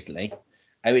comment recently,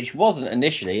 which wasn't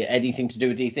initially anything to do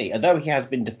with DC, although he has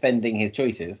been defending his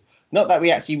choices. Not that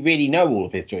we actually really know all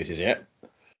of his choices yet,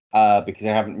 because they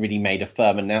haven't really made a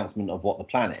firm announcement of what the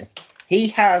plan is.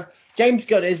 James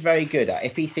Gunn is very good at,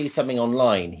 if he sees something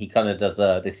online, he kind of does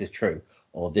this is true,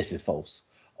 or this is false.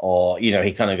 Or,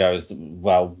 he kind of goes,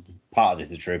 well, part of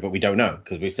this is true, but we don't know,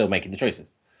 because we're still making the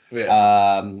choices.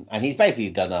 Yeah. And he's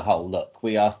basically done a whole look.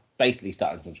 We are basically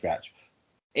starting from scratch.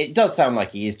 It does sound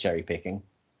like he is cherry picking.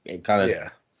 It kind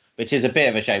of, which is a bit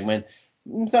of a shame when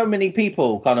so many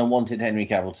people kind of wanted Henry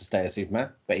Cavill to stay as Superman,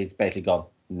 but he's basically gone,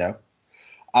 no.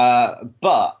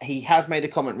 But he has made a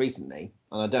comment recently,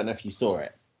 and I don't know if you saw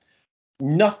it.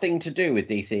 Nothing to do with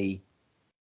DC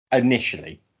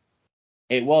initially.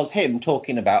 It was him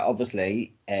talking about,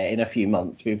 obviously, in a few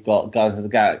months, we've got Guardians of the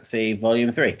Galaxy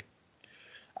Volume 3.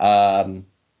 And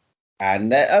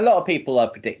a lot of people are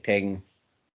predicting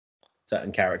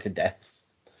certain character deaths.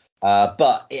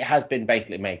 But it has been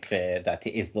basically made clear that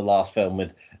it is the last film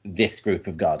with this group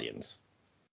of Guardians.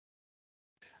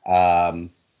 And,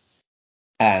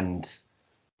 like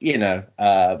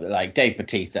Dave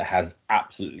Bautista has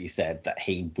absolutely said that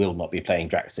he will not be playing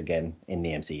Drax again in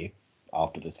the MCU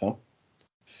after this film.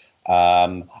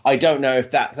 I don't know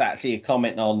if that's actually a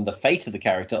comment on the fate of the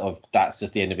character, or if that's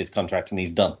just the end of his contract and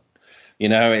he's done.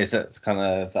 It's kind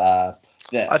of...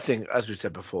 I think, as we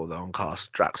said before, though, on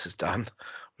cast, Drax is done.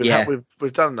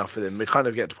 We've done enough with him. We kind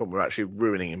of get to the point where we're actually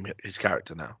ruining his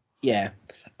character now. Yeah.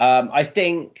 I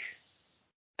think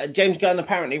James Gunn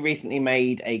apparently recently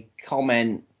made a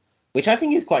comment, which I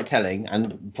think is quite telling,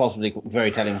 and possibly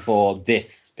very telling for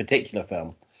this particular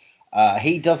film.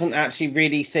 He doesn't actually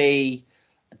really see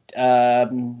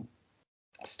Star-Lord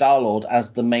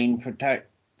as the main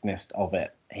protagonist of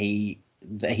it. He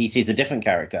sees a different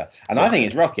character, and I think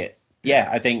it's Rocket. Yeah,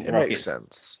 I think it makes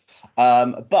sense.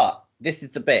 But this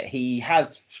is the bit he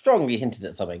has strongly hinted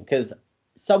at something, because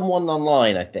someone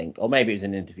online, I think, or maybe it was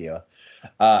an interviewer,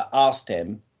 asked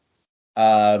him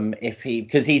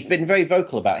because he's been very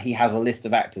vocal about he has a list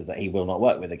of actors that he will not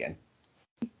work with again.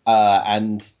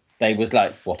 And they was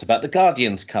like, what about the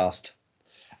Guardians cast?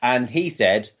 And he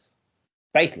said,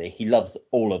 basically, he loves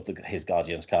all of his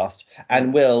Guardians cast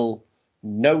and will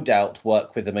no doubt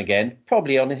work with them again,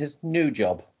 probably on his new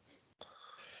job.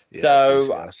 Yeah,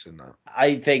 so I've seen that.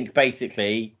 I think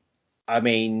basically, I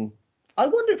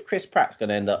wonder if Chris Pratt's going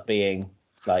to end up being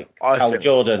like Hal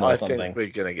Jordan or something. I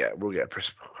think we'll get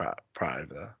Chris Pratt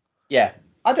over there. Yeah,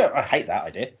 I hate that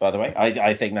idea, by the way.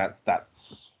 I think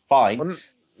that's fine. Well,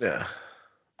 yeah.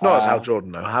 Not as Hal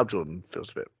Jordan, though. Hal Jordan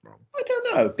feels a bit wrong. I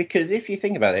don't know, because if you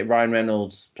think about it, Ryan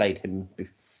Reynolds played him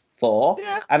before.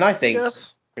 Yeah, and I think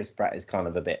Chris Pratt is kind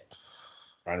of a bit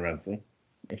Ryan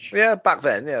Reynolds-ish. Yeah, back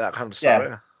then, that kind of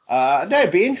stuff. No,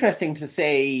 it'd be interesting to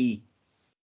see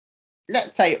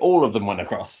let's say all of them went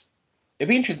across. It'd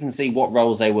be interesting to see what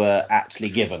roles they were actually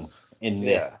given in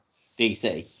this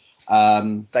DC.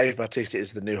 Dave Bautista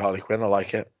is the new Harley Quinn. I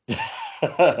like it.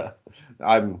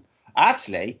 I'm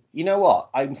actually, you know what?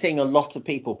 I'm seeing a lot of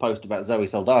people post about Zoe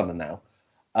Saldana now,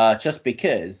 just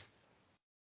because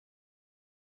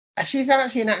she's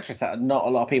actually an actress that not a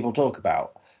lot of people talk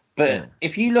about. But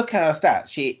if you look at her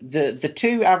stats, the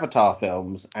 2 Avatar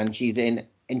films, and she's in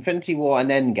Infinity War and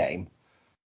Endgame.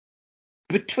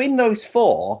 Between those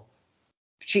 4,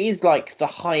 she is like the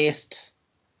highest.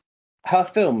 Her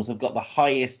films have got the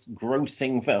highest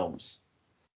grossing films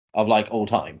of like all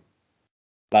time,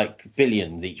 like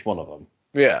billions each one of them.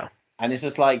 Yeah. And it's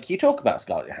just like, you talk about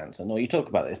Scarlett Johansson or you talk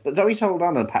about this, but Zoe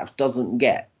Saldana perhaps doesn't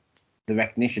get the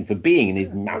recognition for being in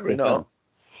these massive films.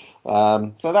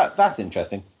 So that's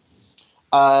interesting.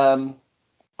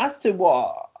 As to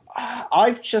what,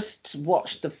 I've just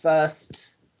watched the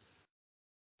first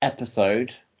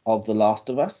episode of The Last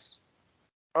of Us.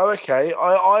 Oh, okay.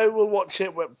 I will watch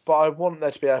it, but I want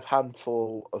there to be a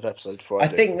handful of episodes before I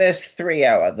do. think there's 3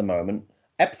 out at the moment.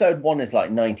 Episode 1 is like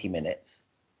 90 minutes.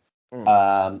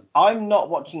 I'm not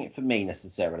watching it for me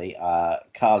necessarily.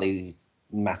 Carly's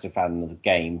massive fan of the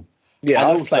game. Yeah,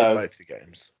 and I've played both the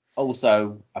games.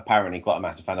 Also, apparently quite a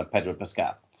massive fan of Pedro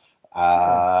Pascal.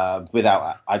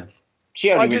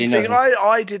 She I only really knows.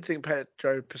 I did think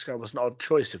Pedro Pascal was an odd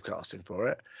choice of casting for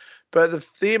it, but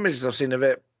the images I've seen of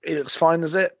it, it looks fine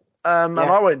as it. And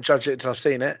I won't judge it until I've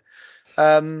seen it.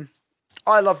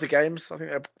 I love the games. I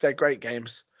think they're great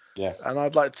games. Yeah. And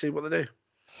I'd like to see what they do.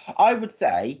 I would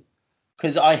say,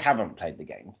 because I haven't played the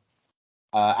games,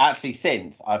 actually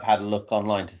since I've had a look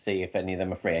online to see if any of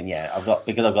them are free, and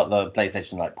because I've got the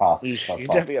PlayStation like pass. You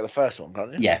definitely get the first one,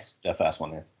 can't you? Yes, the first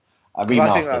one is. I think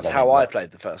that's how I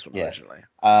played the first one originally.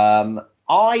 But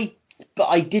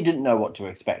I didn't know what to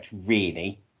expect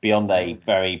really beyond a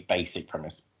very basic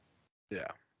premise. Yeah.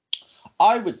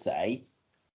 I would say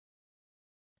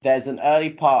there's an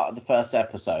early part of the first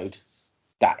episode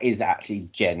that is actually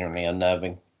genuinely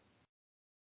unnerving.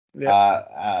 Yeah.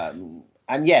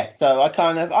 So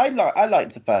I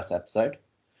liked the first episode.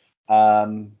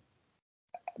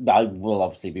 I will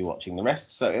obviously be watching the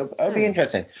rest, so it'll be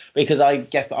interesting because I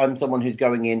guess I'm someone who's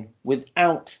going in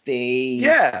without the.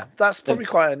 Yeah, that's probably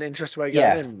quite an interesting way of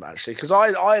going in, actually, because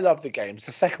I love the games.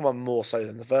 The second one more so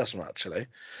than the first one, actually.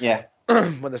 Yeah.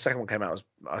 When the second one came out,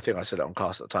 I think I said it on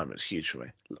cast at the time. It was huge for me.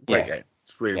 Great game.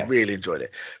 Really enjoyed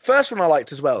it. First one I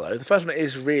liked as well, though. The first one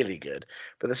is really good,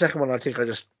 but the second one I think I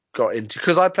just got into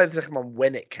because I played the second one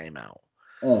when it came out.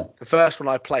 The first one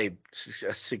I played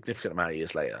a significant amount of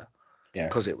years later. Yeah.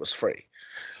 Because it was free.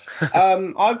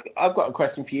 I've got a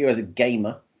question for you as a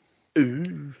gamer.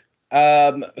 Ooh.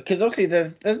 Because obviously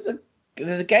there's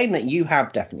a game that you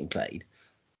have definitely played.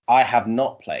 I have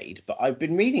not played, but I've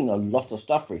been reading a lot of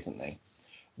stuff recently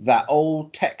that all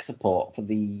tech support for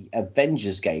the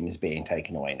Avengers game is being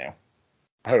taken away now.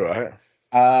 Oh,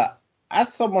 right.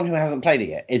 As someone who hasn't played it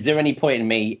yet, is there any point in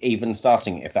me even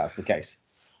starting it if that's the case?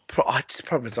 The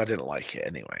problem is I didn't like it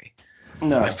anyway.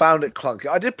 No. I found it clunky.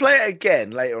 I did play it again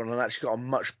later on and actually got on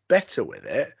much better with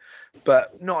it,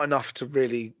 but not enough to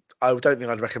really. I don't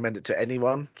think I'd recommend it to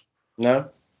anyone.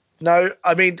 No.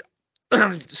 I mean,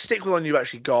 stick with one you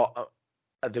actually got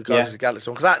at the Guardians of the Galaxy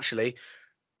one, because actually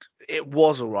it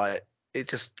was all right. It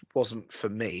just wasn't for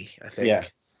me, I think. Yeah.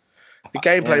 The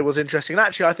gameplay was interesting. And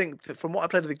actually, I think that from what I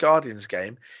played of the Guardians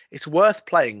game, it's worth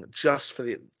playing just for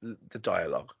the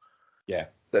dialogue. Yeah.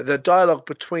 The dialogue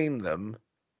between them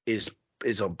is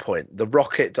on point. The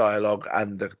Rocket dialogue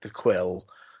and the Quill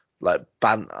like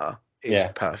banter is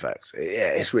perfect.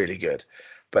 It's really good.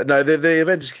 But no, the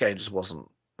Avengers game just wasn't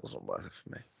worth it for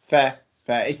me. Fair.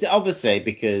 It's obviously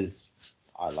because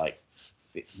I like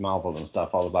Marvel and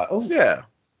stuff. I was like, oh yeah.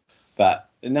 But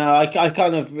no, I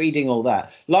kind of reading all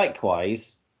that.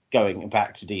 Likewise, going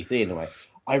back to DC in a way,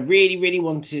 I really, really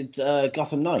wanted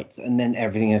Gotham Knights, and then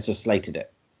everything has just slated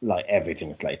it. Like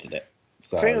everything slated it.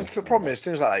 So the problem is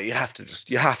things like that. You have to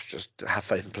just have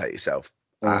faith and play it yourself.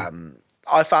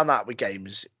 I found that with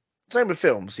games, same with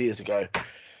films years ago.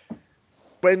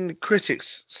 When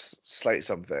critics slate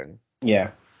something,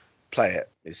 play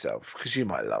it yourself because you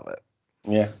might love it.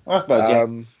 Yeah, I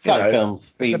suppose. It's like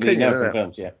films. We know from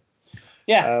films.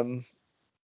 Yeah.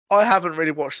 I haven't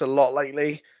really watched a lot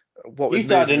lately. What with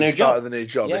started the new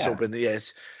job, it's all been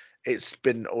it's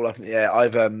been all up in the air.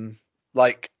 I've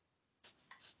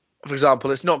for example,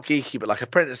 it's not geeky, but like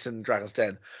Apprentice and Dragon's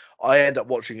Den, I end up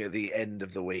watching it at the end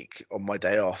of the week on my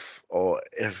day off, or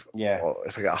if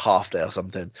I get a half day or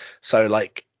something. So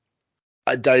like,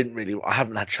 I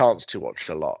haven't had a chance to watch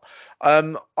a lot.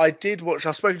 I did watch.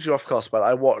 I've spoken to you off cast, but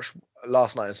I watched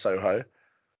Last Night in Soho,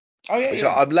 Oh yeah, which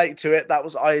yeah. I'm late to it.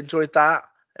 I enjoyed that.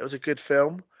 It was a good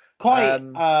film. Quite.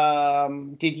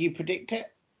 Did you predict it?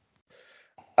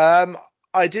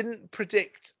 I didn't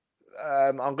predict.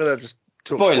 I'm gonna just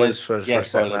talk Spoilers. spoilers for Yeah, a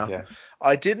second spoilers. now. Yeah.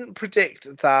 I didn't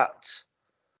predict that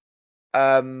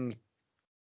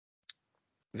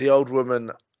the old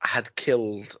woman had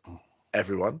killed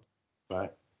everyone,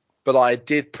 Right. but I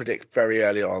did predict very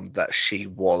early on that she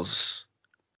was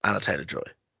Anna Taylor-Joy.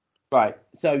 Right.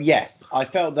 So yes, I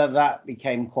felt that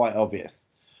became quite obvious.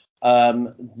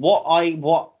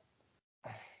 What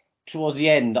towards the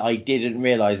end I didn't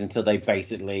realize until they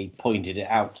basically pointed it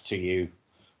out to you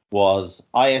was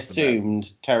I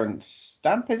assumed Terrence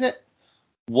Stamp, is it,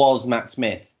 was Matt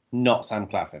Smith, not Sam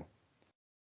Claflin.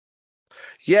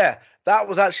 Yeah, that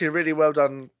was actually a really well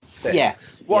done thing.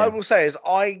 Yes. What I will say is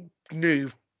I knew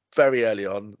very early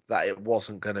on that it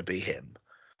wasn't going to be him.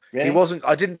 Really? He wasn't.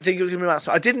 I didn't think it was going to be Matt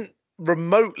Smith. I didn't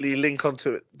remotely link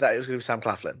onto it that it was going to be Sam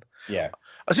Claflin. Yeah.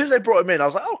 As soon as they brought him in, I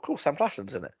was like, "Oh, cool, Sam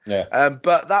Claflin's in it." Yeah.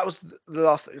 But that was the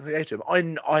last thing they gave to him.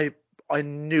 I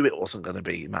knew it wasn't going to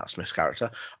be Matt Smith's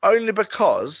character, only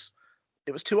because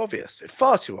it was too obvious. It's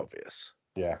far too obvious.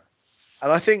 Yeah.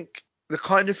 And I think the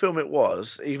kind of film it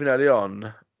was, even early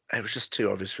on, it was just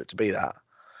too obvious for it to be that.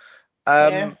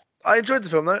 Yeah. I enjoyed the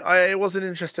film though. It was an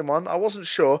interesting one. I wasn't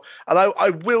sure, and I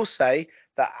will say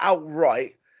that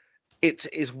outright, it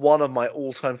is one of my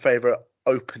all-time favorite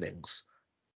openings.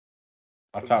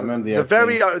 I can't remember the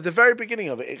opening. The very beginning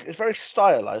of it, it's very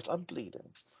stylized. I'm bleeding.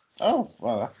 Oh,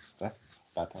 well, that's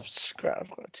bad. I've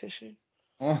got a tissue.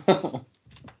 I'll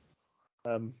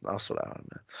I'll sort it out in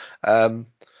a minute.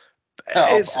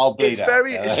 I'll bleed It's out.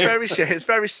 very, it's very, it's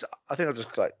very. I think I'll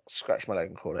just like scratch my leg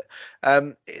and call it.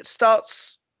 It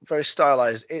starts very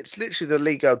stylized. It's literally the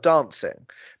lead girl dancing,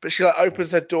 but she like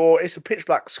opens her door. It's a pitch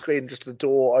black screen, just the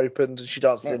door opens and she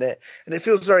dances in it, and it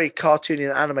feels very cartoony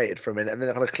and animated for a minute, and then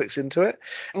it kind of clicks into it.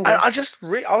 Okay. And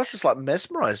I was just like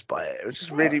mesmerized by it. It was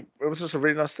just really, it was just a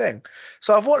really nice thing.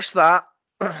 So I've watched that.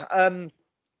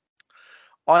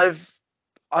 I've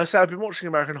been watching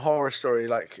American Horror Story,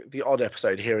 like the odd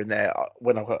episode here and there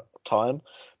when I've got time.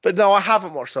 But no, I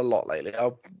haven't watched a lot lately.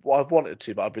 I've wanted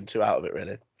to, but I've been too out of it,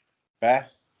 really. Fair.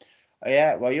 Oh,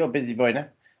 yeah, well, you're a busy boy now.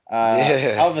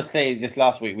 Yeah. Obviously, this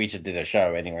last week we just did a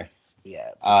show anyway. Yeah.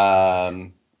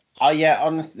 Yeah,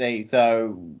 honestly,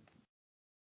 so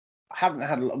I haven't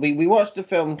had. We watched the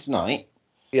film tonight.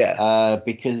 Yeah.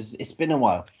 Because it's been a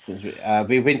while since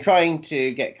we've been trying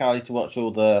to get Carly to watch all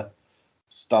the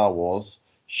Star Wars.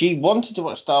 She wanted to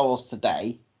watch Star Wars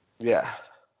today. Yeah.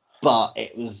 But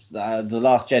it was The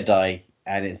Last Jedi,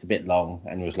 and it's a bit long,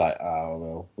 and it was like, oh,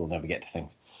 well, we'll never get to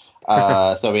things.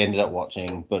 So we ended up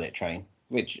watching Bullet Train,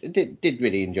 which did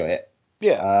really enjoy it.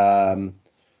 Yeah. I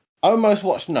almost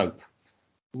watched Nope.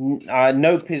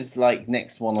 Nope is like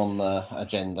next one on the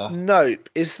agenda. Nope.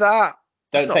 Is that?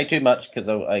 Don't say too much because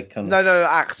I can. No.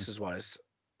 Actors wise.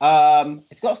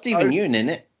 It's got Stephen Yeun in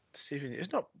it. Stephen,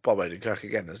 it's not Bob Odenkirk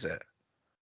again, is it?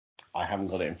 I haven't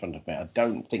got it in front of me. I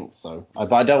don't think so.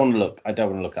 But I don't want to look. I don't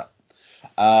want to look up.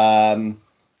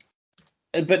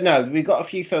 But no, we've got a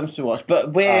few films to watch.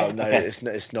 But we're okay.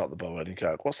 It's not the Bob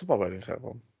Odenkirk. What's the Bob Odenkirk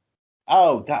one?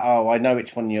 Oh, I know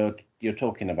which one you're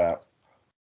talking about.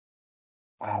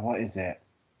 What is it?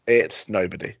 It's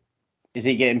Nobody. Is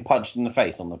he getting punched in the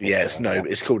face on the picture? Yeah,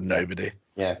 it's called Nobody.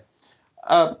 Yeah.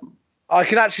 I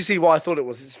can actually see why I thought it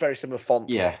was. It's very similar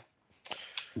fonts. Yeah.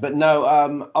 But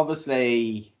no,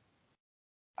 obviously.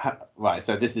 Right,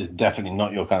 so this is definitely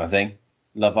not your kind of thing.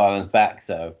 Love Island's back,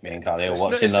 so me and Carly are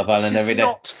watching Love Island every day. It's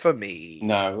not for me.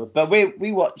 No, but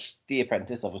we watched The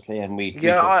Apprentice, obviously, and we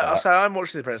I'm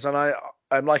watching The Apprentice, and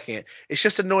I'm liking it. It's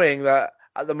just annoying that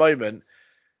at the moment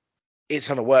it's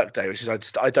on a work day, which is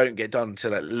I don't get done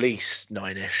till at least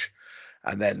 9ish,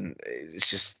 and then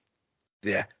it's just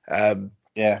yeah.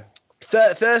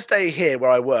 Thursday here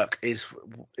where I work is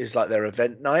like their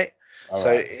event night. So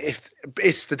if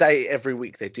it's the day every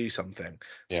week they do something,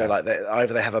 so like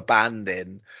either they have a band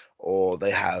in or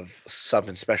they have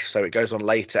something special, so it goes on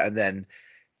later, and then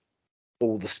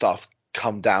all the stuff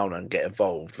come down and get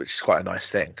involved, which is quite a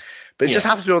nice thing. But it just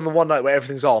happens to be on the one night where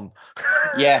everything's on.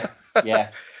 Yeah.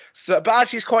 So, but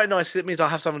actually, it's quite nice. It means I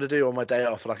have something to do on my day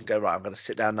off, and I can go right. I'm going to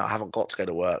sit down now. I haven't got to go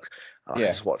to work. I can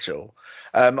just watch it all.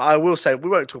 I will say we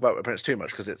won't talk about Apprentice too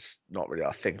much because it's not really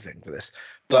our thing for this.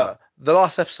 But the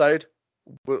last episode,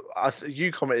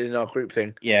 you commented in our group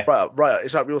thing. Yeah. Right.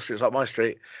 It's up your street. It's up my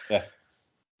street. Yeah.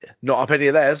 Not up any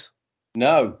of theirs.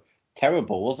 No.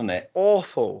 Terrible, wasn't it?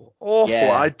 Awful.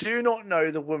 Yeah. I do not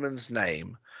know the woman's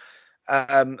name.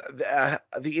 The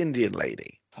Indian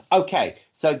lady. Okay,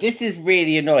 so this is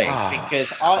really annoying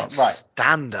because I can't right.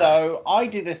 stand her. So I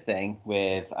do this thing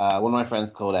with one of my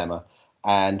friends called Emma,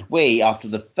 and we, after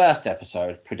the first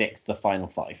episode, predicts the final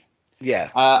 5. Yeah.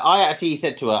 I actually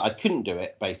said to her I couldn't do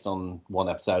it based on one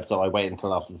episode, so I waited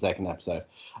until after the second episode.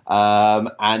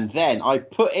 And then I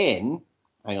put in.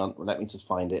 Hang on, let me just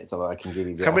find it so that I can give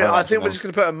you the. I think we're just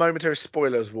going to put a momentary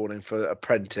spoilers warning for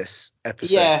Apprentice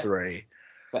episode 3.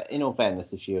 But in all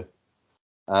fairness, if you.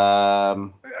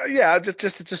 Yeah,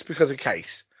 just because of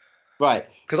case. Right.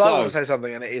 Because I want to say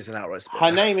something and it is an outright spoiler.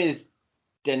 Her name is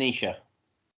Denisha.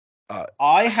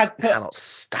 I cannot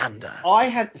stand her. I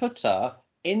had put her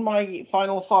in my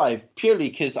final 5 purely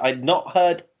because I'd not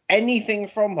heard anything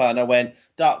from her, and I went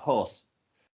dark horse,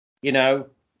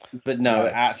 But no,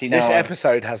 actually, no. This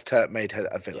episode has made her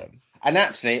a villain, and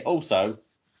actually also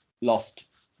lost.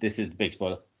 This is the big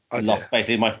spoiler. Lost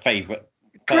basically my favourite.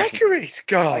 Gregory's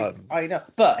gone. I know,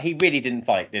 but he really didn't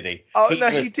fight, did he? Oh,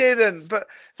 he didn't. But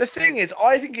the thing is,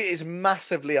 I think it is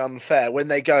massively unfair when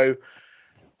they go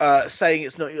saying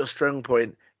it's not your strong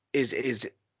point is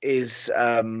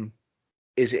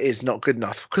not good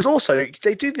enough. Because also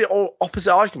they do the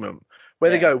opposite argument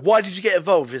where they go, "Why did you get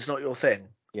involved if it's not your thing?"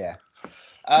 Yeah.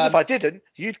 Because if I didn't,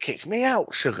 you'd kick me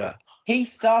out, sugar. He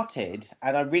started,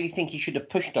 and I really think he should have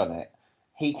pushed on it.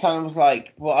 He kind of was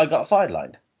like, "Well, I got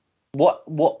sidelined. What?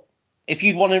 If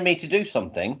you wanted me to do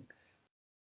something,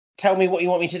 tell me what you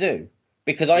want me to do."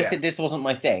 Because I said this wasn't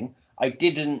my thing. I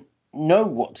didn't know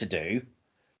what to do.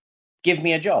 Give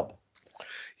me a job.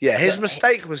 Yeah, his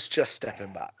mistake was just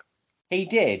stepping back. He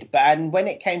did, and when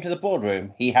it came to the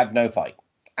boardroom, he had no fight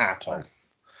at all.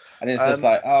 And it's just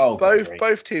like,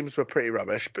 both teams were pretty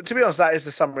rubbish. But to be honest, that is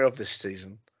the summary of this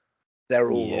season.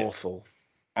 They're all awful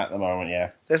at the moment.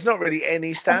 Yeah, there's not really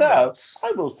any standouts.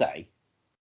 Although, I will say,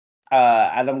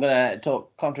 and I'm going to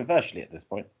talk controversially at this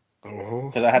point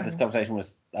because I had this conversation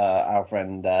with our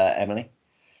friend Emily,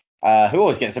 who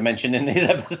always gets a mention in these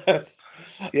episodes.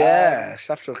 Yeah,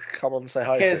 she'll have to come on and say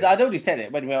hi. Because I'd already said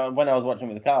it when I was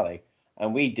watching with Carly,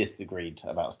 and we disagreed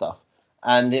about stuff,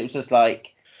 and it was just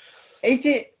like. Is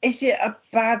it a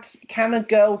bad? Can a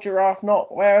girl giraffe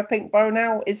not wear a pink bow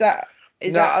now?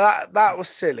 That was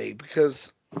silly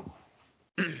because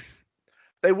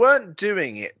they weren't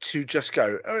doing it to just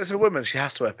go, oh, it's a woman, she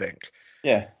has to wear pink.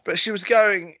 Yeah. But she's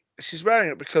wearing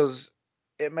it because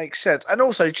it makes sense. And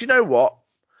also, do you know what?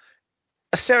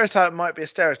 A stereotype might be a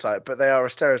stereotype, but they are a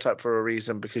stereotype for a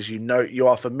reason because you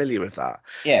are familiar with that.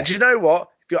 Yeah. And do you know what?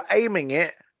 If you're aiming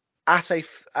it at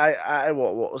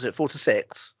what was it, 4 to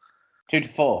 6? 2 to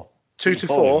 4. 2 to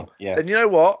 4. Yeah. Then you know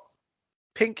what?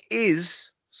 Pink is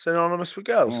synonymous with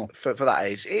girls for that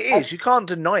age. It is. You can't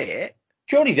deny it.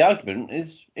 Surely the argument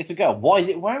is it's a girl. Why is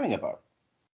it wearing a bow?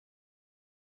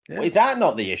 Yeah. Well, is that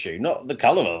not the issue? Not the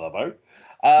colour of the bow.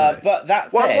 No. But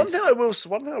that said, one thing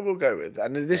I will go with,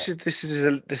 and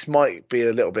this might be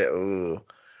a little bit.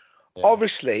 Yeah.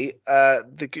 Obviously,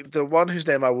 the one whose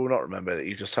name I will not remember that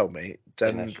you just told me,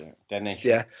 Denisha.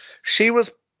 Yeah, she was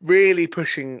really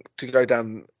pushing to go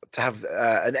down to have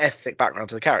an ethnic background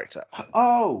to the character.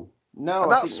 Oh no,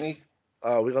 I think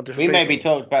we got different. We maybe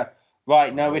talked about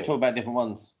No, we're talking about different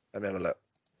ones. Let me have a look.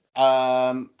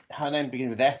 Her name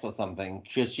begins with S or something.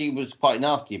 She was quite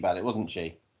nasty about it, wasn't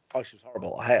she? Oh, she was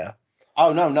horrible. I hate her.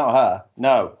 Oh no, not her.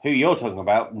 No, who you're talking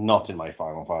about? Not in my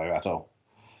final 5 at all.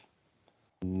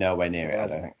 Nowhere near it, I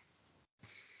don't think.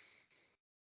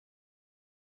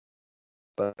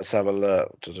 Let's have a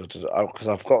look. Because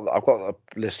I've got a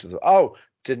list of them. Oh,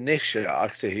 Denisha. I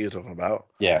can see who you're talking about.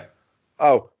 Yeah.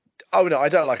 Oh no, I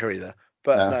don't like her either.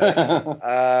 But no.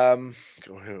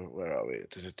 Where are we?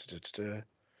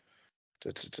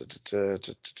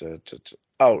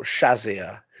 Oh,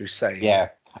 Shazia Hussein. Yeah.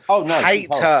 Oh no.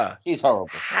 Hate her. She's horrible.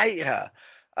 Hate her.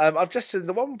 I've just seen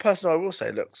the one person I will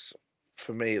say looks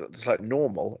for me looks like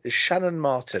normal is Shannon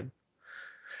Martin.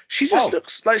 She just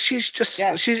looks like she's just.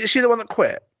 Yeah. Is she the one that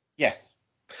quit? Yes.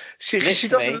 She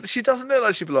doesn't look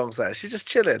like she belongs there. She's just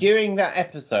chilling. During that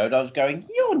episode, I was going,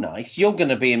 "You're nice. You're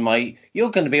gonna be in my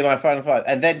final 5."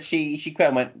 And then she quit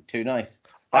and went, "Too nice."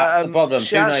 That's the problem.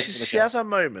 She has her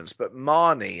moments, but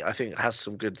Marnie, I think, has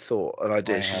some good thought and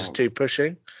ideas. She's just too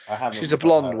pushing. She's a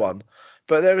blonde one,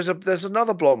 but there's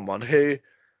another blonde one who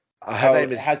her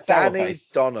name is Danny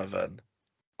Donovan.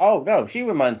 Oh no, she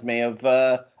reminds me of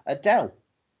Adele.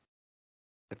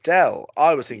 Adele.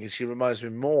 I was thinking she reminds me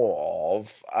more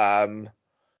of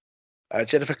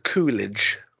Jennifer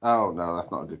Coolidge. Oh no,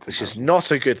 that's not a good comparison. Which is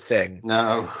not a good thing.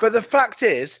 No. But the fact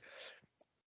is,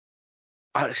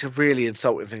 it's a really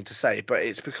insulting thing to say, but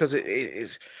it's because it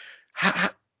is.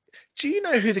 Do you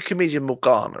know who the comedian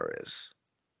Morgana is?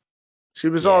 She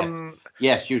was Yes. on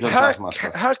Yes, she was on her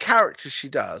Taskmaster. her character. She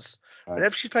does Right.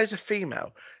 whenever she plays a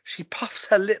female, she puffs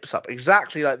her lips up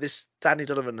exactly like this. Danny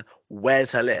Donovan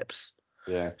wears her lips.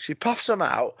 Yeah. She puffs them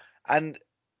out, and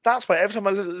that's why every time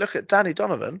I look at Danny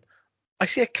Donovan, I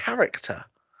see a character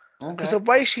because Okay. the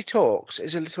way she talks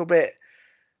is a little bit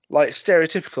like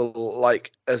stereotypical,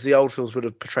 like as the old films would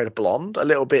have portrayed a blonde, a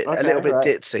little bit Right.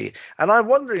 ditzy, and I'm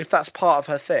wondering if that's part of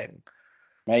her thing.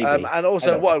 Maybe. And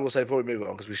also, what I will say before we move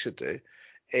on, because we should do,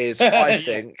 is I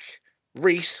think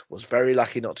Reese was very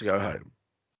lucky not to go home.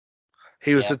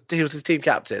 He was the team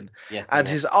captain, Yes, and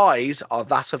his eyes are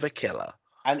that of a killer.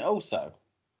 And also,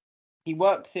 he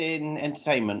works in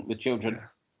entertainment with children,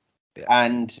 Yeah.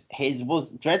 and his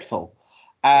was dreadful.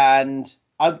 And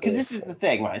because this is the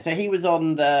thing, right? So he was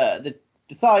on the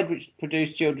side which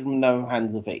produced Children with No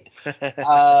Hands or Feet.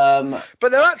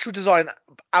 But their actual design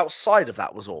outside of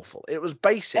that was awful. It was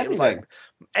basic. Everything. It was like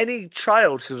any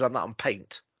child could have done that on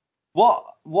paint. What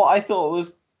I thought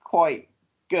was quite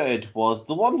good was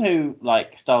the one who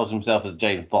like styles himself as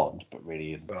James Bond, but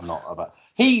really is not about.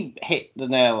 He hit the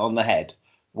nail on the head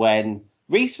when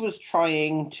Reese was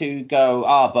trying to go,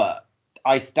 but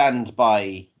I stand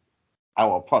by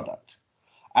our product,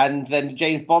 and then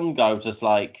James Bond guy was just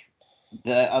like,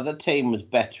 the other team was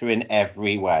better in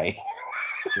every way.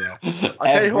 Yeah,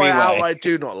 I tell you who I outright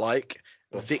do not like: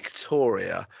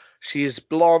 Victoria. She's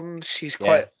blonde. She's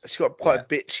got quite a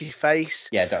bitchy face.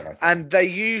 Yeah, don't like her. And they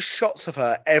use shots of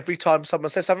her every time someone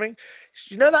says something.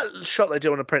 You know that shot they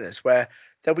do on Apprentice where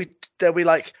they'll be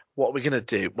like, "What are we gonna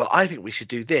do? Well, I think we should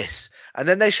do this," and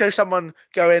then they show someone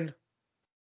going.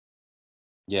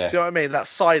 Yeah. Do you know what I mean? That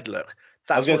side look.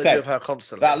 That's what they do with her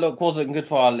constantly. That look wasn't good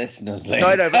for our listeners, Lee.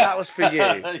 No, but that was for you.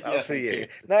 That was for you.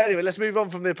 No, anyway, let's move on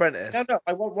from The Apprentice. No,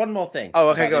 I want one more thing. Oh,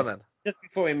 okay, go on then. Just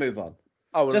before we move on.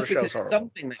 Oh, well, just Rochelle's because it's horrible.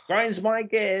 something that grinds my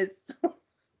gears.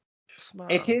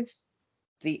 Smart. It is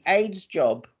the aide's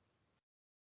job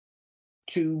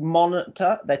to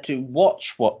monitor, to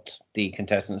watch what the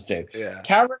contestants do. Yeah.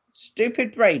 Karen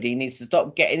Stupid Brady needs to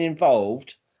stop getting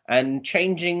involved and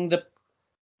changing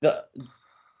the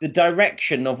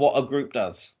direction of what a group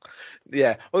does.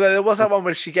 Yeah. Well, there was that one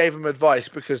where she gave them advice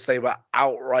because they were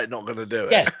outright not going to do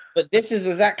it. Yes, but this is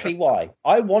exactly why.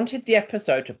 I wanted the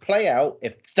episode to play out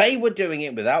if they were doing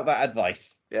it without that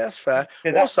advice. Yeah, that's fair.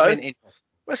 Also,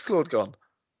 where's Claude gone?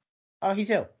 Oh,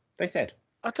 he's ill. They said.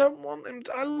 I don't want him.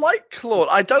 I like Claude.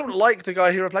 I don't like the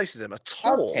guy who replaces him at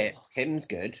all. Tim's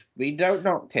good. We don't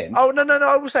knock Tim. Oh, no.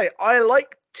 I will say, I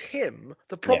like Tim.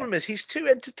 The problem is he's too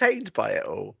entertained by it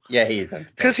all. Yeah, he is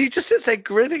entertained. Because he just sits there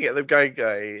grinning at them going,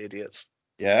 "Hey, idiots."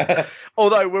 Yeah.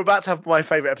 Although we're about to have my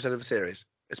favourite episode of the series.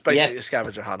 It's basically a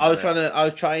scavenger hunt. I was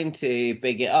trying to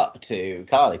big it up to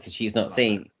Carly because she's not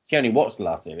seen. She only watched the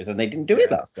last series and they didn't do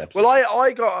it last episode. Well,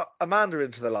 I got Amanda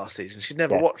into the last season. She'd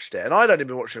never watched it, and I'd only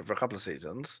been watching it for a couple of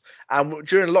seasons. And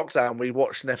during lockdown, we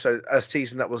watched a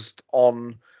season that was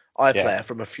on iPlayer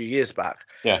from a few years back.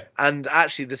 Yeah. And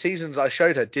actually, the seasons I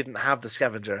showed her didn't have the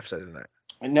scavenger episode in it.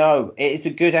 No, it is a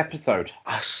good episode.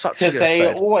 Such a good episode. Because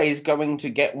they're always going to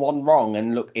get one wrong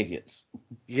and look idiots.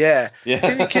 Yeah.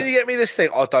 Can you get me this thing?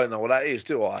 I don't know what that is,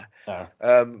 do I? No.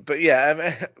 But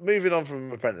yeah, moving on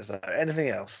from Apprentice. Anything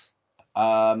else?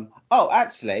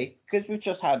 Actually, because we've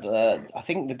just had, I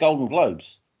think, the Golden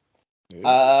Globes.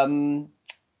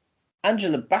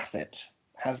 Angela Bassett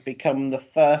has become the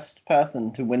first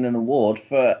person to win an award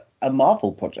for a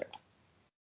Marvel project.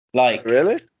 Like,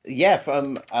 really? Yeah,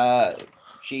 from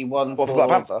she won for Black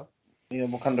Panther.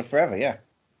 Wakanda Forever. Yeah.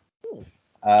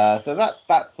 So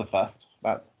that's the first.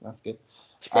 That's good.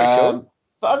 It's pretty cool.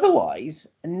 But otherwise,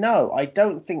 no, I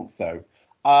don't think so.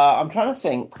 I'm trying to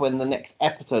think when the next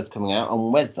episode's coming out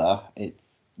and whether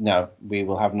we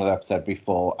will have another episode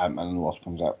before Ant-Man and the Wasp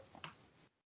comes out.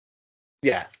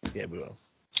 Yeah, we will.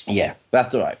 Yeah,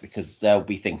 that's all right because there'll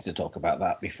be things to talk about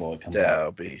that before it comes out.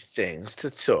 There'll be things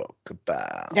to talk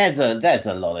about. There's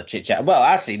a lot of chit chat. Well,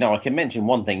 actually, no, I can mention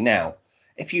one thing now.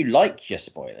 If you like your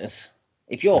spoilers,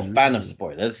 if you're a fan of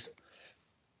spoilers,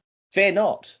 fear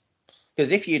not,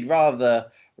 because if you'd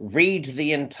rather read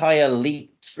the entire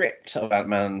leaked script of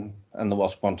Ant-Man and the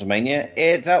Wasp: Quantumania,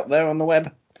 it's out there on the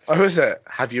web. Oh, is it?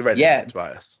 Have you read it,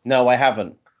 Tobias? No, I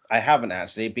haven't. I haven't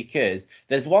actually, because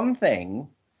there's one thing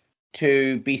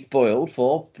to be spoiled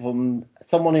from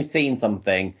someone who's seen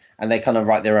something and they kind of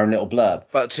write their own little blurb.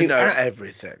 But to know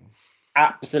everything.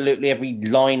 Absolutely every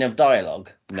line of dialogue.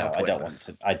 No, I don't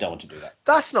want to do that.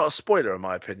 That's not a spoiler in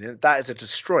my opinion. That is a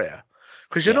destroyer.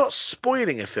 Because you're not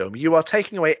spoiling a film. You are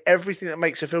taking away everything that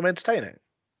makes a film entertaining.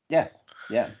 Yes.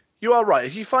 Yeah. You are right.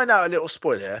 If you find out a little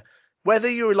spoiler,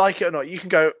 whether you like it or not, you can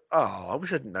go, "Oh, I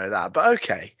wish I didn't know that." But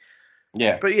okay.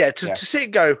 Yeah. But yeah, to sit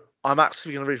and go, I'm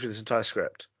actually going to read through this entire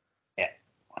script. Yeah.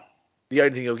 The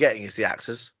only thing you're getting is the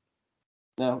actors.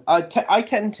 No, I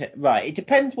tend to. Right, it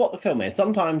depends what the film is.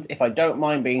 Sometimes if I don't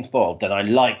mind being spoiled, then I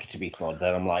like to be spoiled.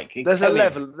 Then I'm like, There's a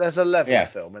level Yeah. of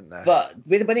film, isn't there? But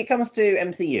when it comes to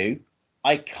MCU,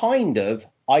 I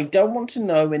don't want to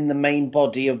know in the main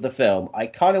body of the film. I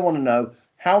kind of want to know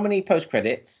how many post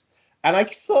credits, and I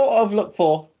sort of look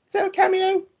for, is there a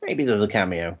cameo? Maybe there's a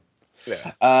cameo.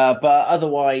 Yeah. But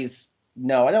otherwise,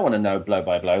 no, I don't want to know blow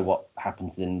by blow what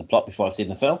happens in the plot before I've seen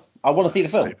the film. I want to see the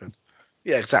film. Stupid.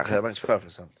 Yeah, exactly. That makes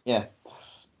perfect sense. Yeah.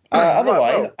 Right,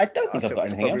 Otherwise, well, I don't think I've got we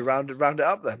can anything probably else. round it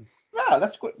up then. No,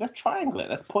 let's triangle it.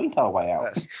 Let's point our way out.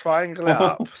 Let's triangle it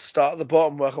up. Start at the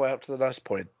bottom, work our way up to the nice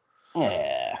point.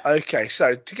 Yeah. Okay,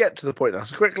 so to get to the point nice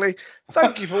and quickly,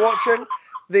 thank you for watching.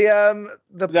 The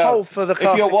poll for the If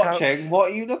cast you're accounts- watching,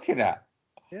 what are you looking at?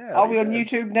 Yeah, Are we on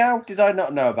YouTube now? Did I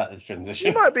not know about this transition?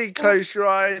 You might be close your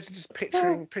eyes and just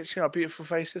picturing our beautiful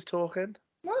faces talking.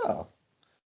 Oh.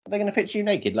 Are they going to picture you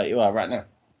naked like you are right now?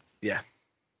 Yeah.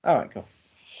 All right, cool.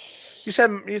 You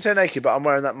say naked, but I'm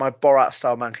wearing my Borat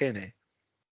style mankini.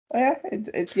 Oh, yeah,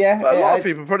 yeah. But a lot of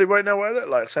people probably won't know what I look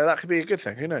like, so that could be a good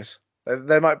thing. Who knows?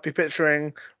 They might be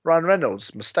picturing Ryan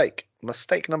Reynolds. Mistake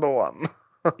number one.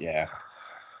 Yeah.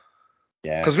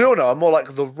 Yeah. Because we all know I'm more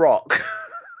like The Rock.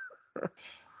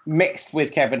 Mixed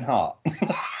with Kevin Hart.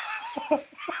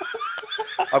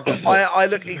 I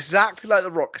look exactly like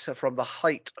The Rock, except from the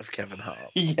height of Kevin Hart.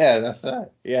 Yeah, that's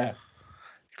it. Yeah.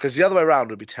 Because the other way around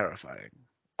would be terrifying.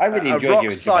 I really enjoyed you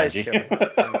in Rock-sized Jumanji. Kevin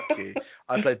Hart. Thank you.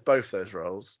 I played both those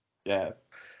roles. Yeah.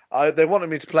 They wanted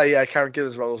me to play Karen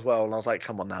Gillan's role as well, and I was like,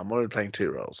 come on now, I'm only playing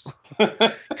 2 roles.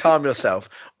 Calm yourself.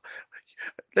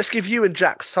 Let's give you and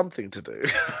Jack something to do.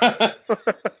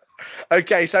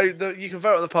 Okay, so you can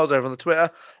vote on the polls over on the Twitter,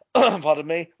 pardon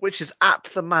me, which is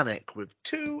 @themanic with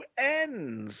 2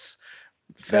 N's.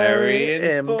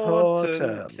 Very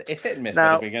important. It's hit and miss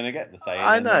Now, whether we're going to get the say.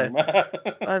 I know.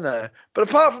 I know. But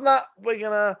apart from that, we're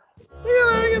gonna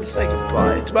say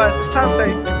goodbye. Tobias, it's time to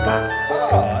say goodbye.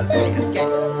 Oh, ladies,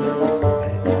 games.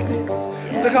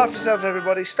 Look after yourselves,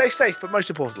 everybody. Stay safe, but most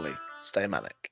importantly, stay manic.